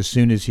 because as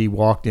soon as he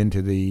walked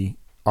into the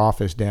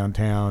office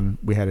downtown,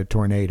 we had a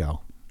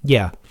tornado.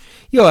 Yeah.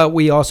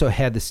 We also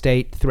had the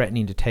state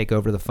threatening to take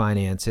over the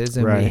finances,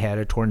 and we had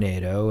a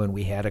tornado, and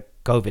we had a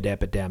COVID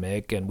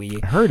epidemic, and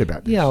I heard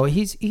about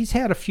this. He's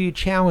had a few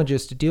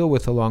challenges to deal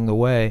with along the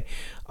way.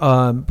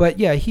 But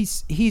yeah,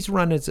 he's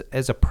run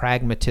as a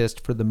pragmatist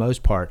for the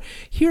most part.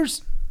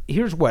 Here's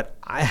here's what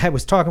I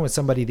was talking with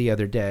somebody the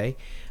other day,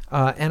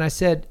 and I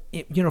said,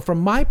 from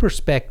my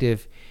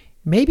perspective,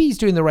 maybe he's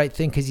doing the right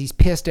thing because he's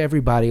pissed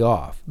everybody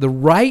off. The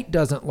right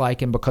doesn't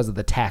like him because of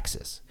the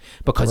taxes,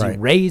 because he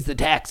raised the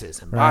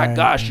taxes, and my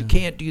gosh, you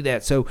can't do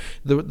that. So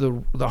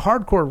the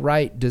hardcore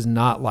right does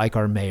not like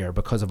our mayor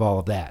because of all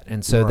of that,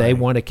 and so they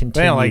want to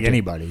continue. They don't like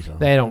anybody. So.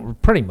 They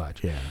don't, pretty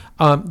much. Yeah.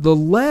 The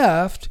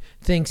left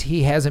thinks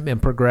he hasn't been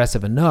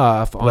progressive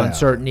enough on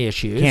certain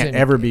issues. Can't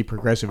ever be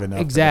progressive enough.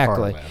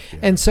 Exactly. For the far left,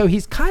 And so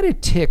he's kind of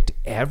ticked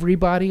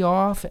everybody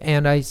off,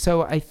 and I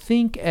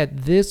think at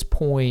this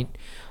point.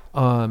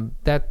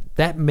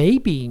 That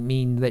maybe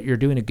mean that you're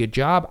doing a good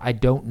job. I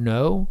don't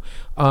know.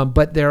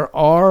 But there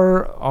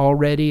are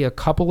already a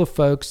couple of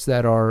folks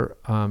that are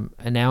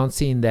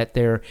announcing that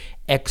they're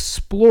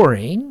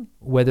exploring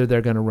whether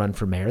they're going to run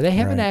for mayor. They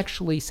haven't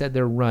actually said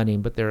they're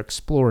running, but they're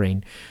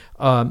exploring.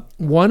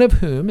 One of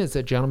whom is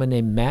a gentleman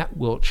named Matt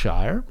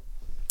Wiltshire.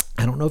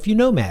 I don't know if you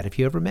know Matt. Have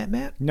you ever met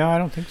Matt? No, I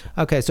don't think so.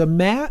 Okay, so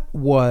Matt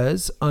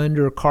was,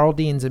 under Carl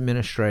Dean's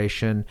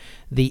administration,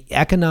 the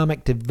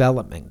economic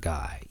development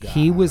guy.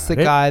 He was the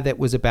guy that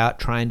was about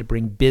trying to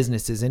bring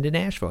businesses into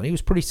Nashville. And he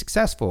was pretty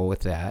successful with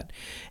that.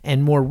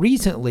 And more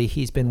recently,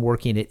 he's been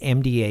working at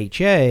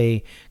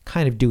MDHA,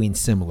 kind of doing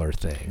similar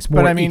things.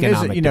 But I mean,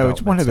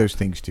 it's one of those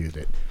things, too,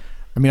 that...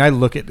 I mean, I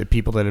look at the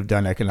people that have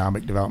done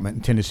economic development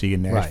in Tennessee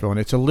and Nashville, and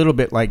it's a little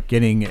bit like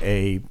getting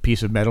a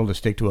piece of metal to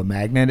stick to a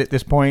magnet at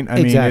this point. I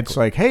mean, it's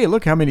like, hey,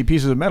 look how many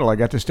pieces of metal I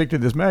got to stick to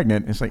this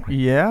magnet. It's like,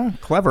 yeah,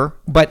 clever.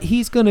 But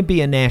he's going to be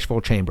a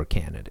Nashville Chamber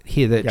candidate.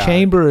 The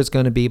Chamber is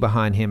going to be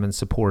behind him and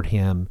support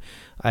him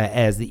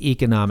as the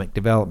economic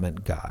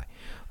development guy.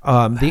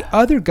 The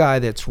other guy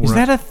that's... Is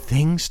that a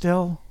thing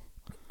still?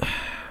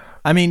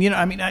 I mean,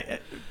 like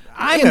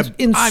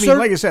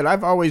I said,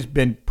 I've always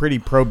been pretty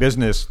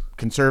pro-business,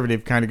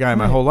 conservative kind of guy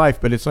my whole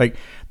life, but it's like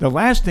the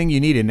last thing you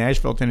need in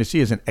Nashville, Tennessee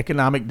is an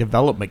economic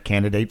development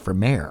candidate for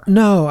mayor.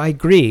 No, I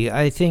agree.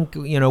 I think,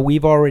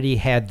 we've already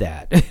had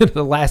that.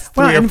 The last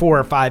 3 or 4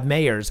 or 5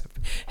 mayors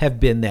have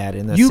been that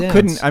in the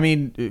sense.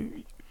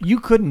 You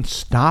couldn't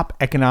stop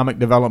economic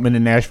development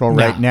in Nashville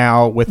right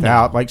now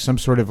without like some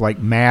sort of like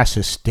mass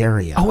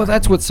hysteria. Oh, well,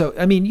 that's what's so...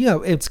 I mean,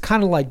 it's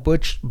kind of like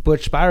Butch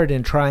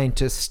Spyridon trying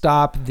to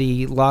stop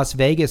the Las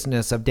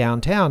Vegas-ness of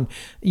downtown.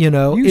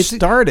 You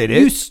started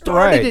it. You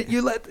started it.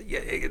 You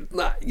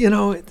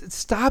let...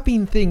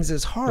 stopping things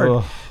is hard.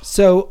 Ugh.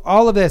 So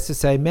all of this to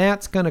say,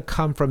 Matt's going to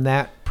come from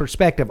that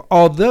perspective,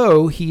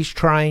 although he's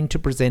trying to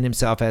present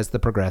himself as the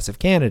progressive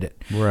candidate.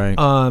 Right.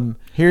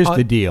 Here's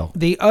the deal.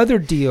 The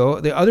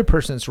other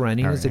person that's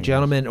running is a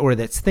gentleman, or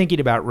that's thinking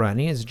about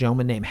running, is a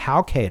gentleman named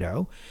Hal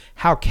Cato.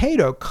 Hal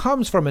Cato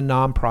comes from a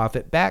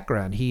nonprofit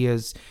background. He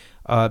has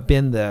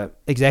been the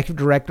executive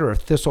director of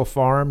Thistle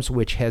Farms,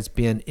 which has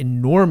been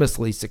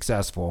enormously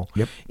successful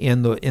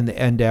in the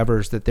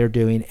endeavors that they're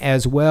doing,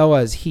 as well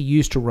as he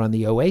used to run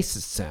the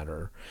Oasis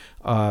Center,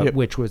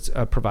 which was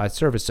provides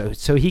service.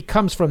 So he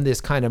comes from this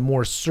kind of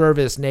more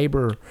service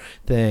neighbor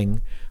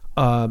thing.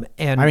 And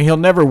I mean, he'll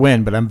never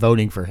win, but I'm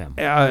voting for him.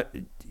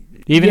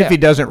 Even if he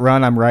doesn't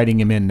run, I'm writing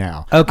him in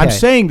now. Okay. I'm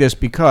saying this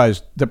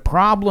because the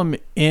problem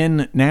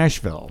in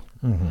Nashville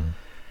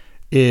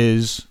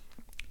is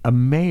a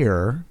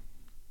mayor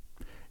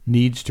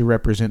needs to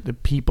represent the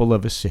people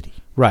of a city.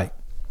 Right.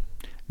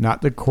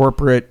 Not the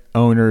corporate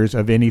owners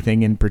of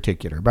anything in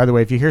particular. By the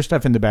way, if you hear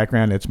stuff in the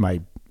background,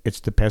 it's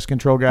the pest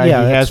control guy.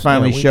 Yeah, he has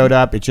finally showed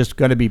up. It's just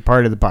going to be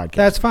part of the podcast.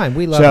 That's fine.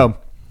 We love it.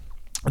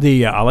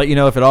 I'll let you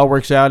know if it all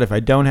works out. If I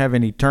don't have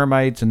any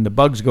termites and the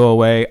bugs go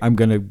away, I'm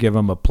going to give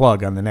them a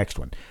plug on the next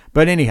one.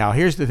 But anyhow,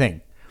 here's the thing.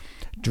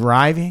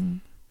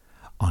 Driving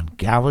on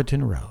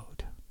Gallatin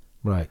Road,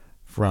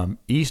 from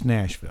East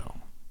Nashville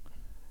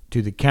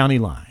to the county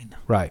line,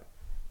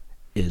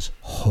 is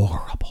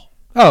horrible.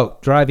 Oh,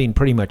 driving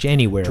pretty much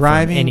anywhere.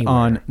 Driving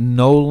on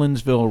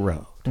Nolensville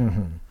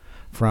Road,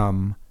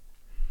 from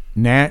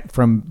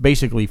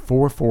basically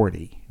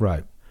 440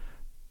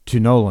 to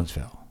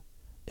Nolensville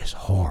is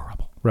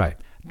horrible. Right.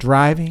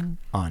 Driving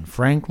on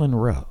Franklin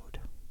Road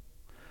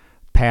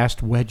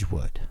past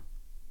Wedgwood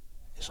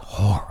is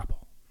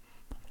horrible.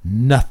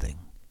 Nothing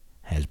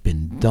has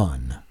been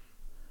done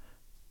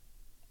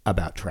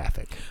about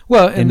traffic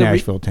in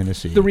Nashville,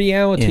 Tennessee. The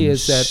reality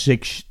is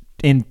that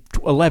in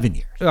 11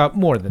 years.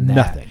 More than that.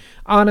 Nothing.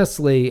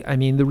 Honestly, I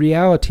mean, the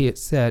reality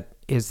is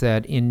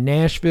that in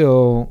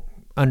Nashville,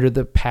 under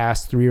the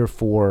past 3 or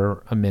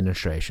 4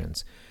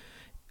 administrations,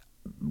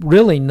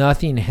 really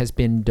nothing has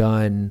been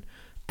done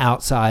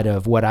outside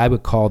of what I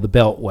would call the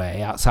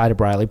Beltway, outside of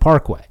Briley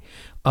Parkway.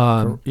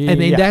 I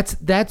mean, that's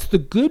the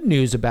good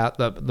news about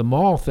the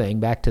mall thing.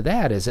 Back to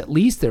that is at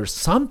least there's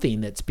something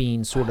that's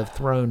being sort of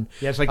thrown.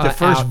 Yeah, it's like the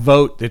first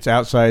vote that's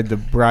outside the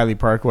Briley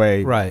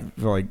Parkway,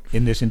 like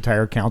in this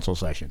entire council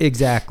session.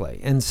 Exactly,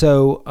 and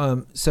so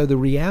the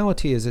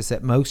reality is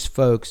that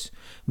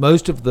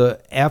most of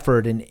the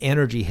effort and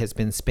energy has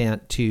been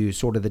spent to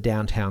sort of the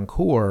downtown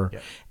core,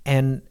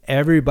 and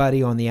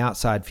everybody on the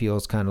outside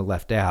feels kind of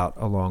left out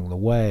along the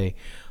way.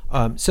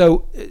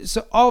 So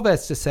all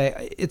that's to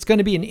say, it's going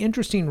to be an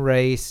interesting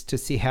race to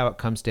see how it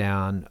comes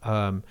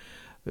down.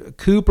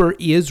 Cooper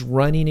is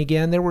running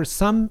again. There was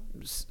some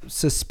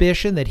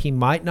suspicion that he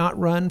might not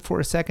run for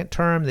a second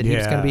term, that he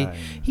was going to be.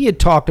 He had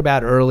talked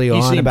about early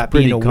on about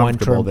being a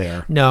one-term.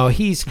 There. No,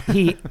 he's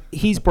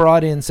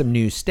brought in some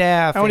new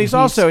staff. Oh, and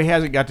he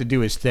hasn't got to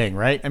do his thing,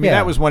 right? I mean,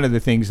 that was one of the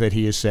things that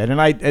he has said,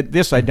 and I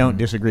don't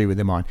disagree with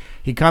him on.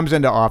 He comes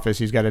into office.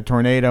 He's got a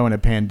tornado and a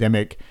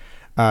pandemic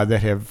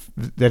that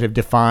have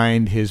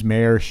defined his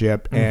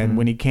mayorship. And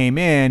when he came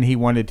in, he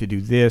wanted to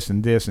do this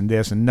and this and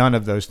this, and none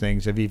of those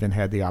things have even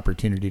had the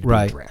opportunity to be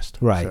addressed.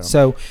 Right.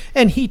 So,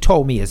 and he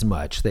told me as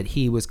much, that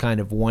he was kind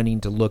of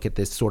wanting to look at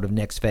this sort of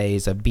next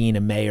phase of being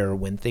a mayor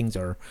when things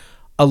are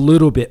a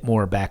little bit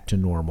more back to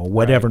normal,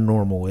 whatever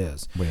normal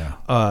is.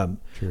 Yeah.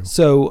 True.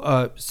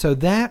 So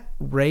that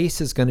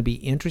race is going to be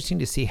interesting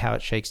to see how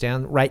it shakes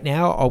down. Right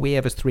now, all we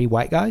have is 3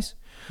 white guys.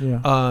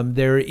 Yeah.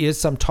 There is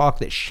some talk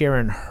that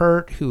Sharon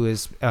Hurt, who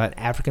is an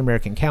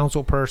African-American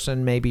council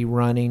person, may be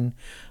running.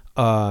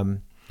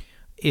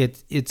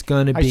 It's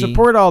going to be... I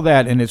support all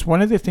that, and it's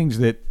one of the things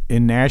that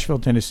in Nashville,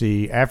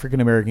 Tennessee,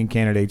 African-American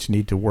candidates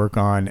need to work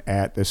on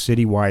at the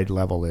citywide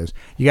level is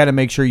you got to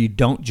make sure you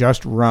don't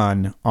just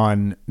run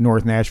on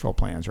North Nashville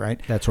plans,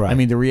 right? That's right. I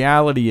mean, the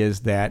reality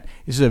is that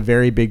this is a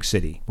very big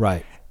city.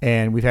 Right.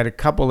 And we've had a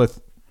couple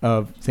of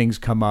things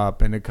come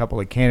up and a couple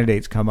of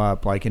candidates come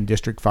up, like in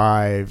District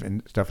 5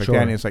 and stuff like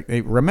that. And it's like,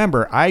 hey,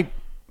 remember,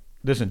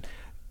 listen,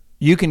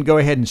 you can go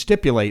ahead and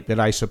stipulate that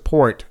I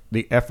support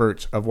the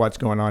efforts of what's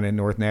going on in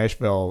North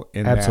Nashville.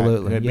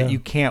 Absolutely. But you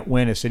can't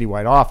win a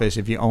citywide office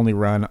if you only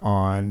run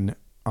on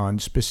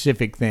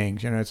specific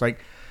things. You know, it's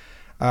like,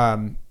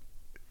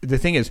 the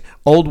thing is,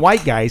 old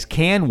white guys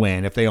can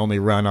win if they only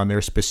run on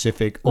their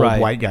specific old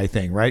white guy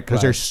thing, right?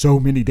 Because there's so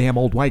many damn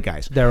old white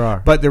guys. There are.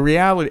 But the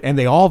reality, and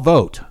they all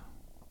vote.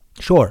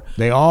 Sure.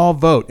 They all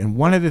vote. And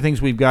one of the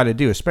things we've got to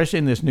do, especially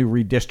in this new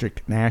redistrict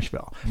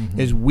Nashville,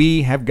 is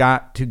we have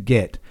got to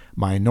get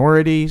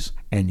minorities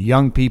and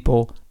young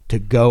people to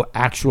go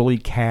actually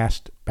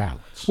cast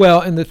ballots. Well,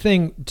 and the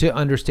thing to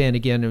understand,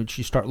 again, when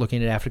you start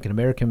looking at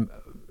African-American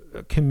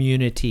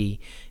community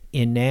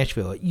in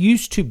Nashville, it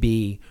used to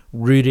be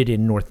rooted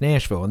in North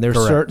Nashville. And there's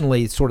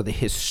certainly sort of the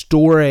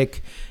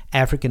historic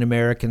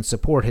African-American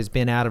support has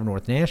been out of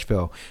North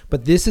Nashville.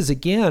 But this is,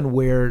 again,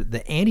 where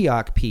the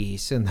Antioch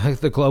piece and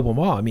the global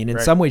mall, I mean, in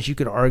some ways you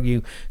could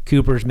argue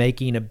Cooper's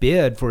making a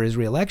bid for his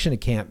reelection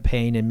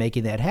campaign and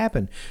making that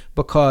happen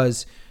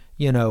because,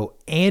 you know,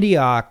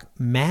 Antioch,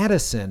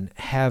 Madison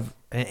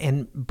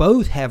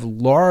both have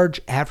large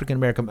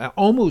African-American,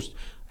 almost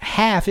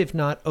half, if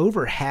not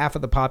over half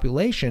of the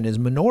population is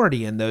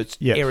minority in those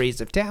areas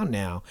of town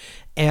now.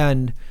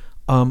 And,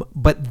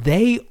 but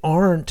they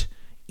aren't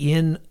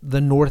in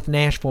the North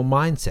Nashville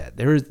mindset.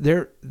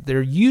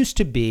 There used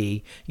to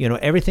be, you know,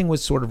 everything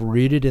was sort of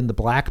rooted in the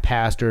black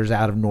pastors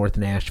out of North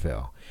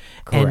Nashville.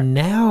 Correct. And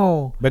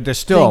now, but there's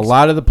still a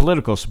lot of the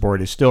political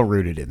support is still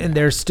rooted in that. And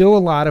there's still a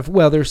lot of,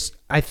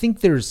 I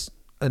think there's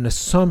an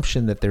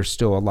assumption that there's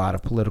still a lot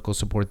of political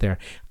support there.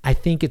 I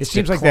think it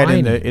seems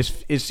declining. Like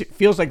that it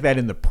feels like that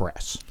in the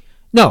press.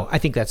 No, I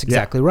think that's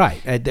exactly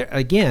right.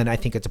 Again, I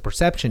think it's a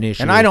perception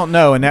issue. And I don't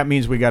know, and that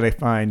means we got to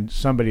find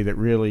somebody that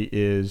really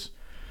is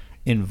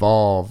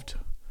involved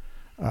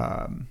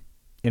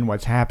in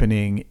what's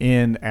happening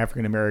in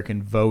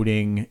African-American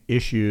voting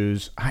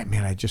issues.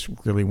 I just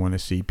really want to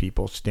see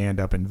people stand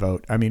up and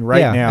vote. I mean,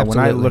 now, absolutely.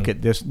 When I look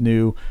at this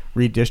new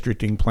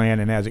redistricting plan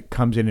and as it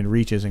comes in and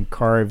reaches and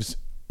carves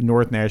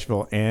North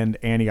Nashville and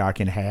Antioch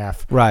in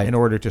half in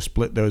order to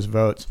split those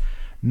votes,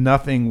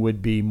 nothing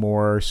would be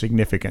more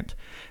significant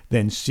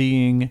than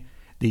seeing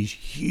these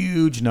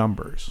huge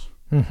numbers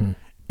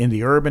in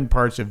the urban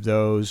parts of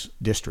those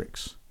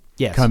districts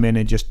come in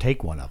and just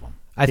take one of them.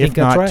 I think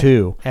that's right.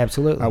 Two.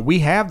 Absolutely. We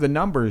have the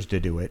numbers to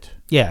do it.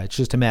 Yeah, it's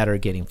just a matter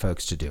of getting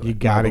folks to do it. You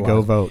got to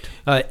go vote.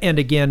 And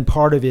again,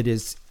 part of it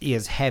is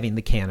having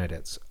the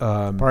candidates.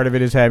 Part of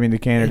it is having the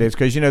candidates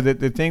because, you know,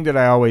 the thing that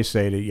I always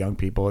say to young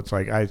people, it's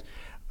like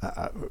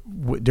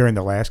during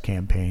the last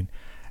campaign,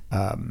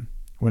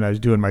 when I was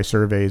doing my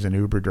surveys and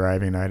Uber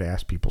driving, I'd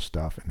ask people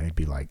stuff and they'd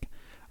be like,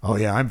 oh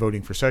yeah, I'm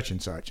voting for such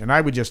and such. And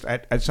I would just,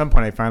 at some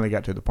point I finally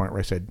got to the point where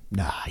I said,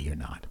 nah, you're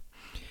not.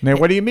 And they,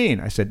 what do you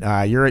mean? I said,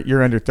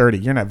 you're under 30.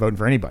 You're not voting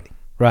for anybody.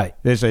 Right.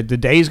 The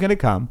day is going to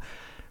come.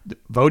 The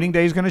voting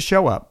day is going to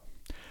show up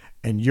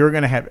and you're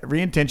going to have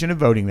every intention of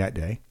voting that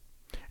day.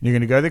 And you're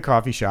going to go to the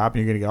coffee shop and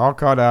you're going to get all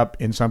caught up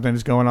in something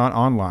that's going on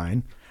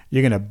online.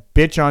 You're going to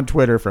bitch on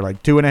Twitter for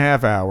like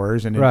 2.5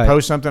 hours and then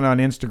post something on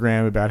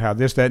Instagram about how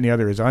this, that, and the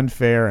other is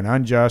unfair and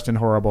unjust and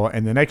horrible.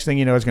 And the next thing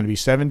you know, it's going to be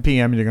 7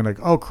 p.m. and you're going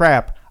to oh,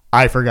 crap,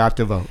 I forgot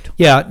to vote.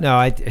 Yeah, no,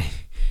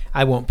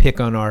 I won't pick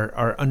on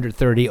our under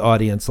 30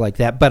 audience like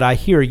that, but I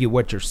hear you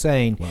what you're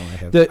saying. Well,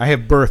 I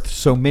have birthed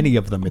so many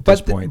of them at this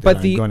point that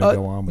I'm going to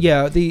go on with.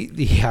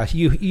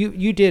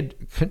 You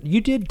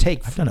did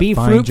take be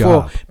fruitful.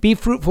 Job. Be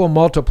fruitful,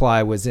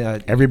 multiply was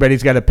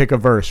everybody's got to pick a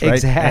verse, right?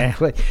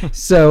 Exactly.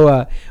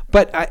 So,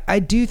 but I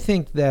do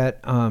think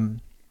that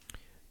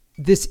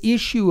this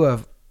issue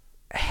of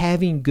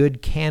having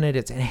good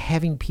candidates and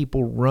having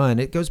people run.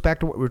 It goes back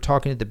to what we were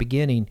talking at the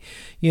beginning.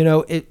 You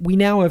know, we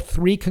now have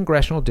 3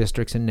 congressional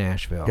districts in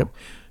Nashville. Yep.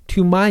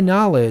 To my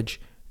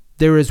knowledge,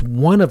 there is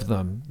one of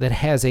them that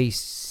has a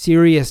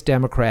serious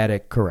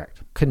Democratic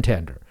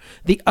contender.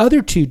 The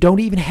other 2 don't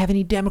even have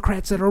any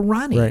Democrats that are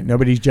running. Right.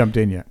 Nobody's jumped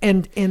in yet.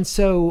 And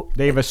so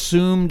they've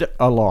assumed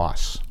a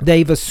loss.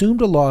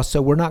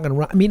 So we're not going to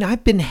run. I mean,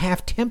 I've been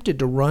half tempted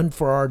to run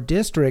for our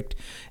district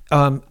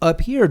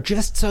up here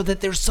just so that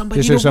there's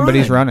somebody just so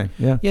somebody's running.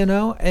 Yeah. You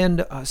know,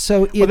 and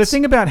so it's... Well, the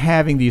thing about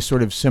having these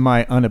sort of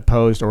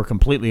semi-unopposed or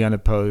completely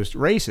unopposed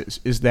races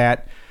is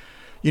that,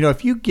 you know,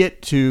 if you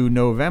get to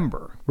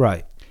November...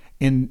 Right.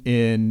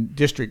 In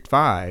District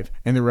 5,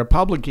 and the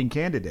Republican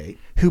candidate,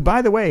 who,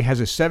 by the way, has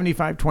a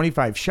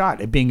 75-25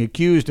 shot at being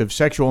accused of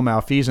sexual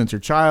malfeasance or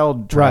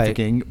child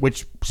trafficking,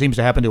 which seems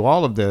to happen to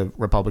all of the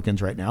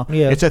Republicans right now.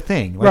 Yeah. It's a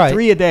thing, like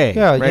 3 a day.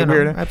 Yeah, right?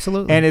 You know,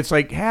 absolutely. And it's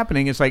like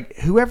happening. It's like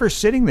whoever's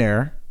sitting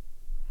there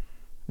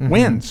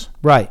wins.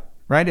 Right.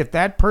 Right? If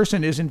that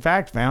person is in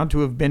fact found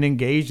to have been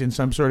engaged in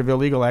some sort of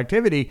illegal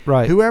activity,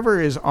 right, whoever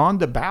is on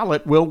the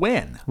ballot will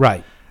win.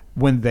 Right.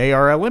 When they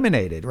are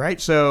eliminated, right?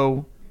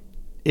 So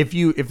if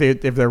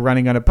they're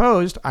running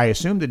unopposed, I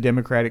assume the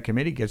Democratic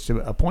committee gets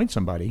to appoint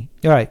somebody.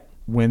 Right.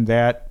 When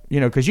that,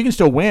 you know, because you can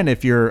still win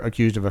if you're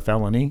accused of a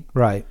felony.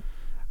 Right.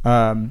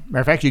 Matter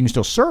of fact, you can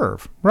still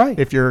serve. Right.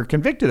 If you're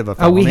convicted of a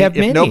felony. We have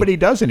many. If nobody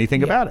does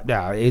anything about it.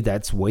 Yeah,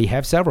 we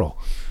have several.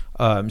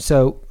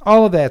 So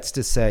all of that's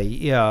to say,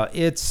 we got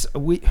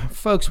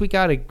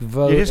to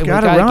vote. You just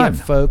got to get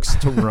folks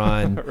to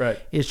run. Right.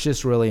 It's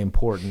just really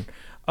important.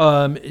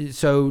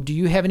 So do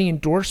you have any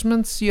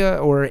endorsements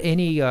or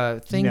any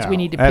things we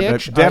need to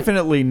pitch?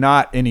 Definitely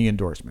not any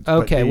endorsements.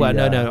 Okay,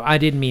 no. I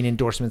didn't mean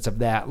endorsements of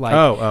that. Like,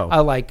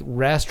 like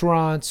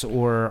restaurants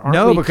or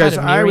because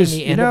I was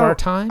the end of our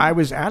time? I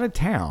was out of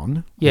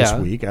town this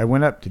week. I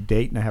went up to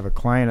Dayton. I have a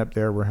client up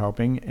there we're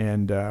helping,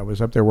 and I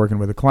was up there working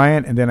with a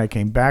client, and then I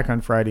came back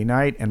on Friday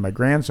night, and my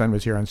grandson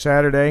was here on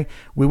Saturday.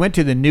 We went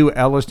to the new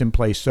Elliston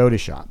Place soda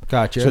shop.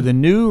 Gotcha. So the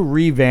new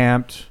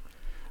revamped,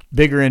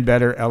 bigger and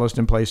better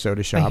Elliston Place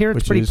soda shop. I hear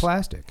it's pretty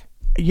plastic.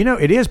 You know,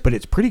 it is, but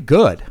it's pretty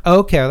good.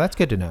 Okay, well, that's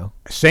good to know.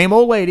 Same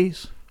old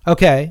ladies.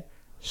 Okay.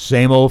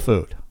 Same old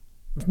food.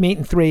 Meat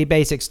and 3,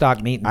 basic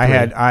stock meat and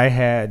 3. I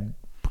had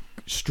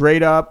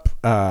straight up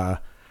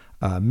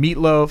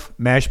meatloaf,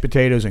 mashed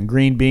potatoes, and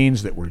green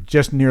beans that were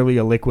just nearly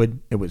a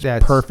liquid. It was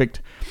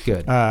perfect.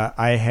 Good.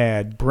 I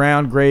had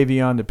brown gravy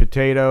on the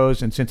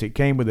potatoes, and since it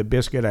came with a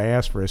biscuit, I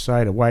asked for a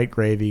side of white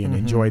gravy and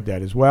enjoyed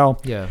that as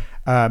well. Yeah.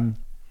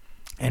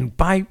 And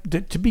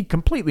to be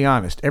completely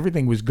honest,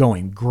 everything was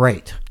going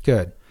great.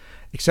 Good.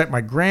 Except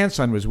my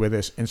grandson was with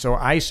us, and so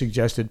I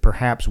suggested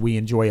perhaps we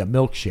enjoy a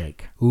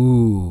milkshake.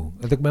 Ooh.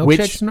 The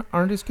milkshakes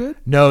aren't as good?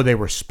 No, they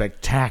were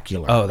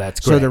spectacular. Oh, that's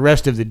great. So the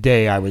rest of the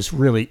day, I was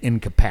really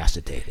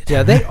incapacitated.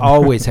 Yeah, they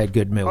always had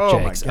good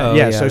milkshakes. Oh,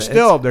 my God.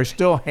 So they're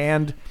still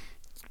hand,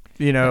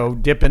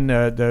 dipping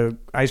the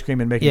ice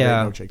cream and making great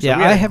milkshakes. So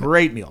we had a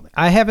great meal.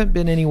 I haven't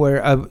been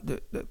anywhere.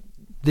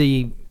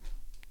 The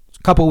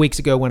couple of weeks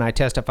ago when I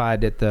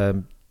testified at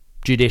the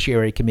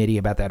Judiciary Committee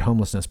about that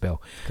homelessness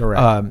bill.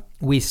 Correct.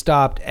 We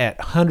stopped at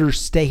Hunter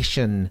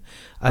Station.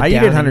 I eat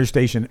at Hunter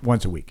Station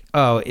once a week.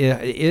 Oh,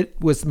 it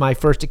was my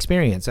first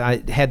experience.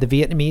 I had the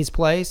Vietnamese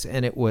place,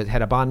 and it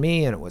had a banh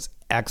mi, and it was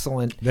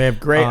excellent. They have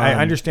great. I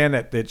understand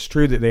that it's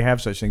true that they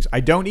have such things.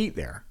 I don't eat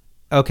there.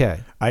 Okay.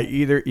 I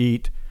either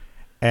eat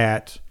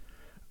at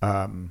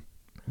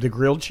the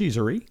Grilled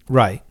Cheesery,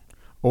 right,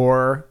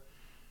 or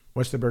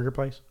what's the burger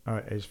place?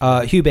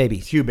 Hugh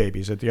Baby's. Hugh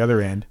Baby's at the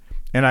other end.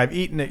 And I've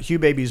eaten at Hugh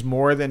Baby's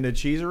more than the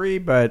Cheesery,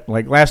 but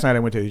like last night I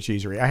went to the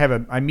Cheesery.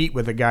 I meet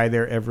with a guy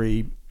there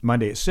every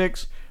Monday at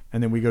 6,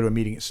 and then we go to a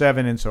meeting at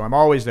 7, and so I'm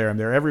always there. I'm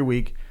there every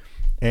week.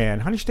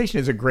 And Hunter Station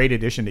is a great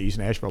addition to East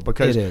Nashville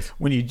because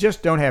when you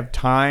just don't have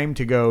time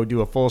to go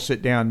do a full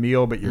sit-down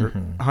meal, but you're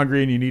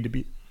hungry and you need to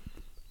be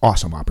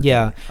awesome opportunity.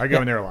 Yeah. I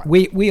go in there a lot.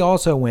 We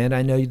also went,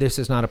 I know this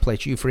is not a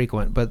place you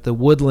frequent, but the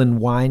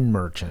Woodland Wine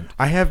Merchant.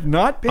 I have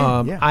not been.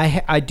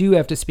 I do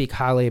have to speak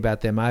highly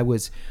about them. I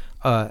was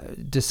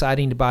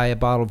deciding to buy a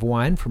bottle of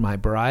wine for my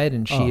bride,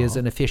 and she is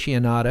an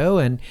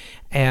aficionado,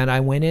 and I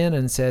went in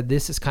and said,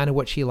 this is kind of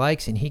what she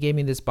likes, and he gave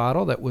me this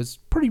bottle that was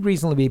pretty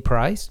reasonably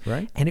priced,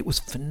 right? And it was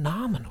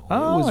phenomenal.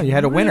 Oh, it was you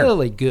had a winner.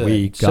 Really good.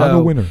 We got a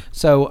winner.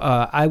 So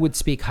I would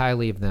speak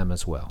highly of them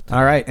as well.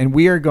 All right, and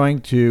we are going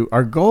to,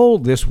 our goal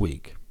this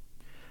week,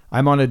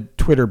 I'm on a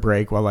Twitter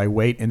break while I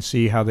wait and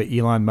see how the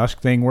Elon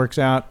Musk thing works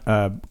out,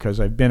 because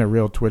I've been a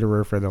real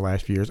Twitterer for the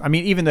last few years. I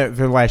mean, even for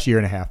the last year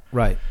and a half.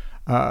 Right.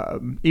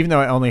 Even though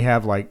I only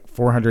have like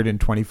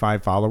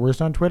 425 followers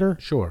on Twitter.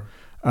 Sure.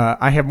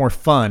 I have more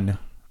fun.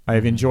 I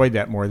have enjoyed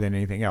that more than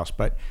anything else.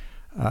 But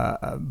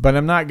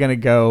I'm not going to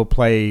go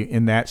play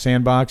in that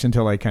sandbox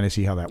until I kind of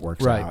see how that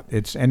works out.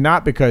 And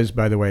not because,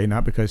 by the way,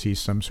 not because he's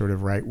some sort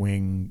of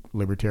right-wing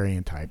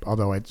libertarian type,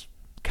 although it's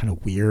kind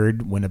of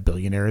weird when a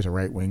billionaire is a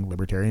right-wing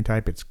libertarian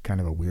type. It's kind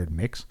of a weird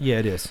mix. Yeah,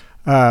 it is.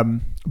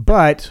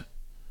 But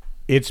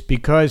it's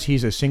because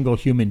he's a single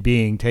human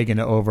being taking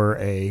over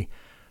a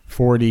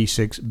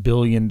 $46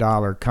 billion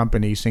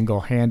company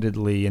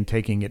single-handedly and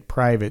taking it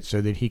private so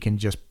that he can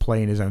just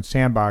play in his own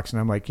sandbox. And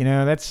I'm like,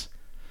 that's,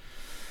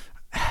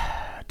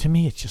 to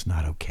me, it's just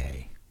not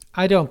okay.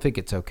 I don't think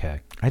it's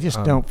okay. I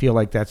just don't feel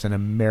like that's an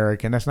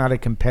American. That's not a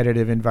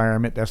competitive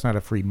environment. That's not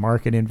a free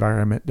market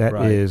environment. That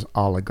is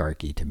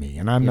oligarchy to me.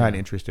 And I'm not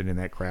interested in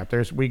that crap.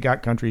 We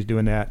got countries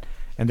doing that,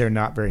 and they're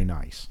not very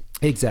nice.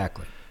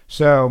 Exactly.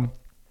 So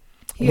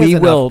we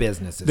will.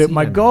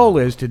 My goal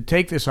is to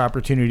take this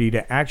opportunity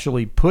to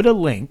actually put a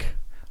link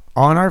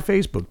on our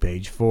Facebook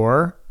page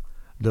for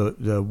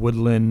the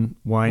Woodland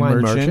Wine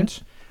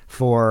Merchant,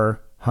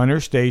 for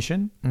Hunter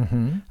Station,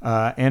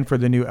 and for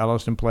the new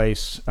Elliston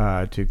Place,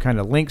 to kind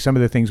of link some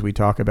of the things we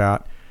talk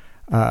about.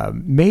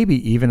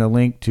 Maybe even a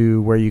link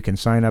to where you can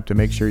sign up to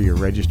make sure you're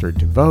registered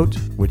to vote,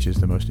 which is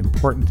the most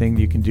important thing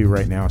you can do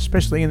right now,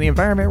 especially in the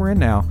environment we're in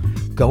now.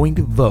 Going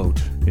to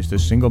vote is the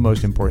single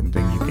most important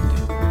thing you can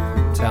do.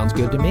 Sounds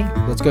good to me.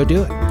 Let's go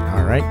do it.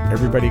 All right.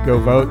 Everybody go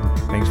vote.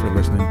 Thanks for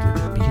listening to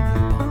the BNAP